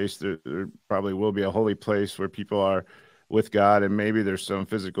holy place. There probably will be a holy place where people are with God, and maybe there's some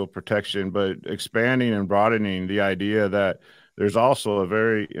physical protection, but expanding and broadening the idea that there's also a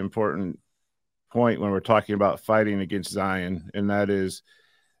very important point when we're talking about fighting against Zion, and that is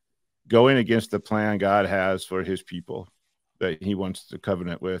going against the plan God has for his people that he wants to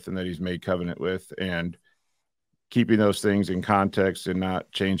covenant with and that he's made covenant with, and keeping those things in context and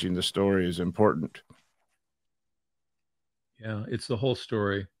not changing the story is important. Yeah, it's the whole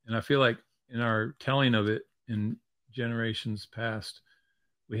story. And I feel like in our telling of it in generations past,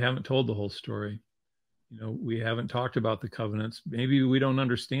 we haven't told the whole story. We haven't talked about the covenants. Maybe we don't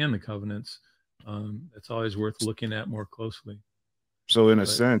understand the covenants. That's always worth looking at more closely. So in a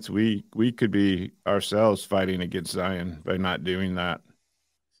sense, we could be ourselves fighting against Zion by not doing that.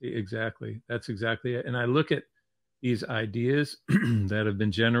 See, exactly. That's exactly it. And I look at these ideas that have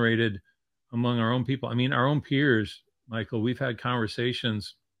been generated among our own people. I mean, our own peers, Michael, we've had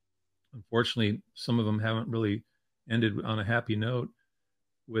conversations. Unfortunately, some of them haven't really ended on a happy note,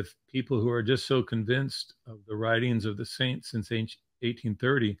 with people who are just so convinced of the writings of the saints since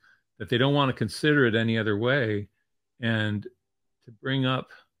 1830 that they don't want to consider it any other way. And to bring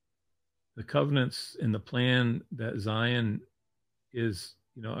up the covenants and the plan that Zion is,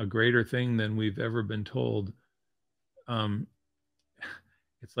 a greater thing than we've ever been told.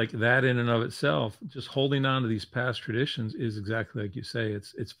 It's like that in and of itself, just holding on to these past traditions is exactly like you say.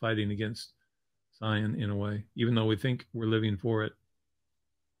 It's fighting against Zion in a way, even though we think we're living for it.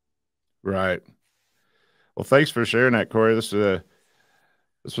 Right. Well, thanks for sharing that, Corey. This was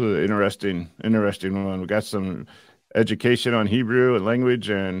an interesting one. We got some education on Hebrew and language,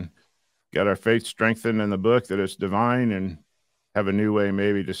 and got our faith strengthened in the book that it's divine, and have a new way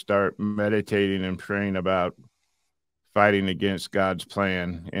maybe to start meditating and praying about fighting against God's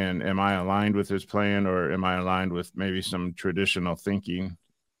plan. And am I aligned with his plan, or am I aligned with maybe some traditional thinking?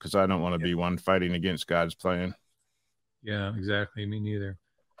 Because I don't want to be one fighting against God's plan. Yeah, exactly. Me neither.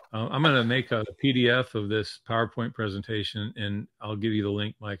 I'm going to make a PDF of this PowerPoint presentation, and I'll give you the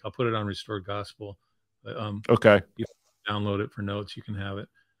link, Mike. I'll put it on Restored Gospel. Okay. You can download it for notes. You can have it.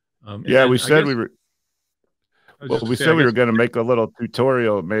 Yeah, we said we were. Well, we said we were going to make a little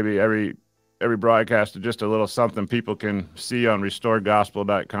tutorial, maybe every broadcast, just a little something people can see on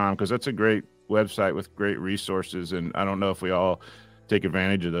restoredgospel.com, because that's a great website with great resources, and I don't know if we all take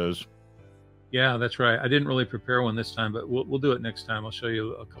advantage of those. Yeah, that's right. I didn't really prepare one this time, but we'll do it next time. I'll show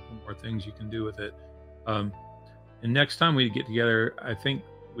you a couple more things you can do with it. And next time we get together, I think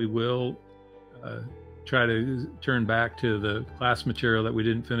we will try to turn back to the class material that we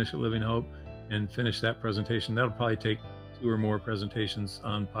didn't finish at Living Hope and finish that presentation. That'll probably take 2 or more presentations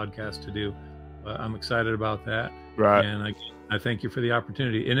on podcast to do. But I'm excited about that. Right. And I thank you for the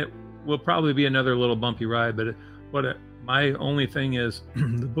opportunity. And it will probably be another little bumpy ride, but my only thing is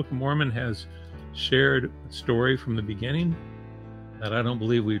the Book of Mormon has shared a story from the beginning that I don't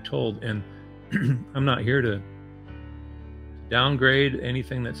believe we've told. And I'm not here to downgrade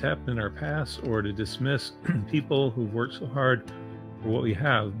anything that's happened in our past or to dismiss people who've worked so hard for what we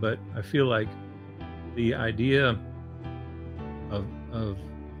have. But I feel like the idea of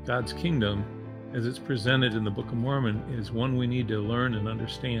God's kingdom as it's presented in the Book of Mormon is one we need to learn and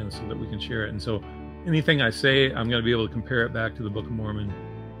understand so that we can share it. And so anything I say, I'm going to be able to compare it back to the Book of Mormon,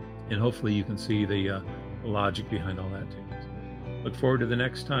 and hopefully you can see the logic behind all that too. So look forward to the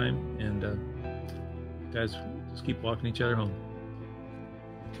next time, and guys, just keep walking each other home.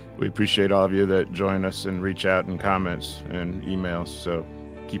 We appreciate all of you that join us and reach out in comments and emails. So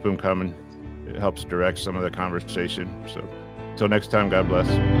keep them coming. It helps direct some of the conversation. So until next time, God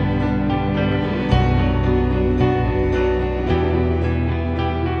bless.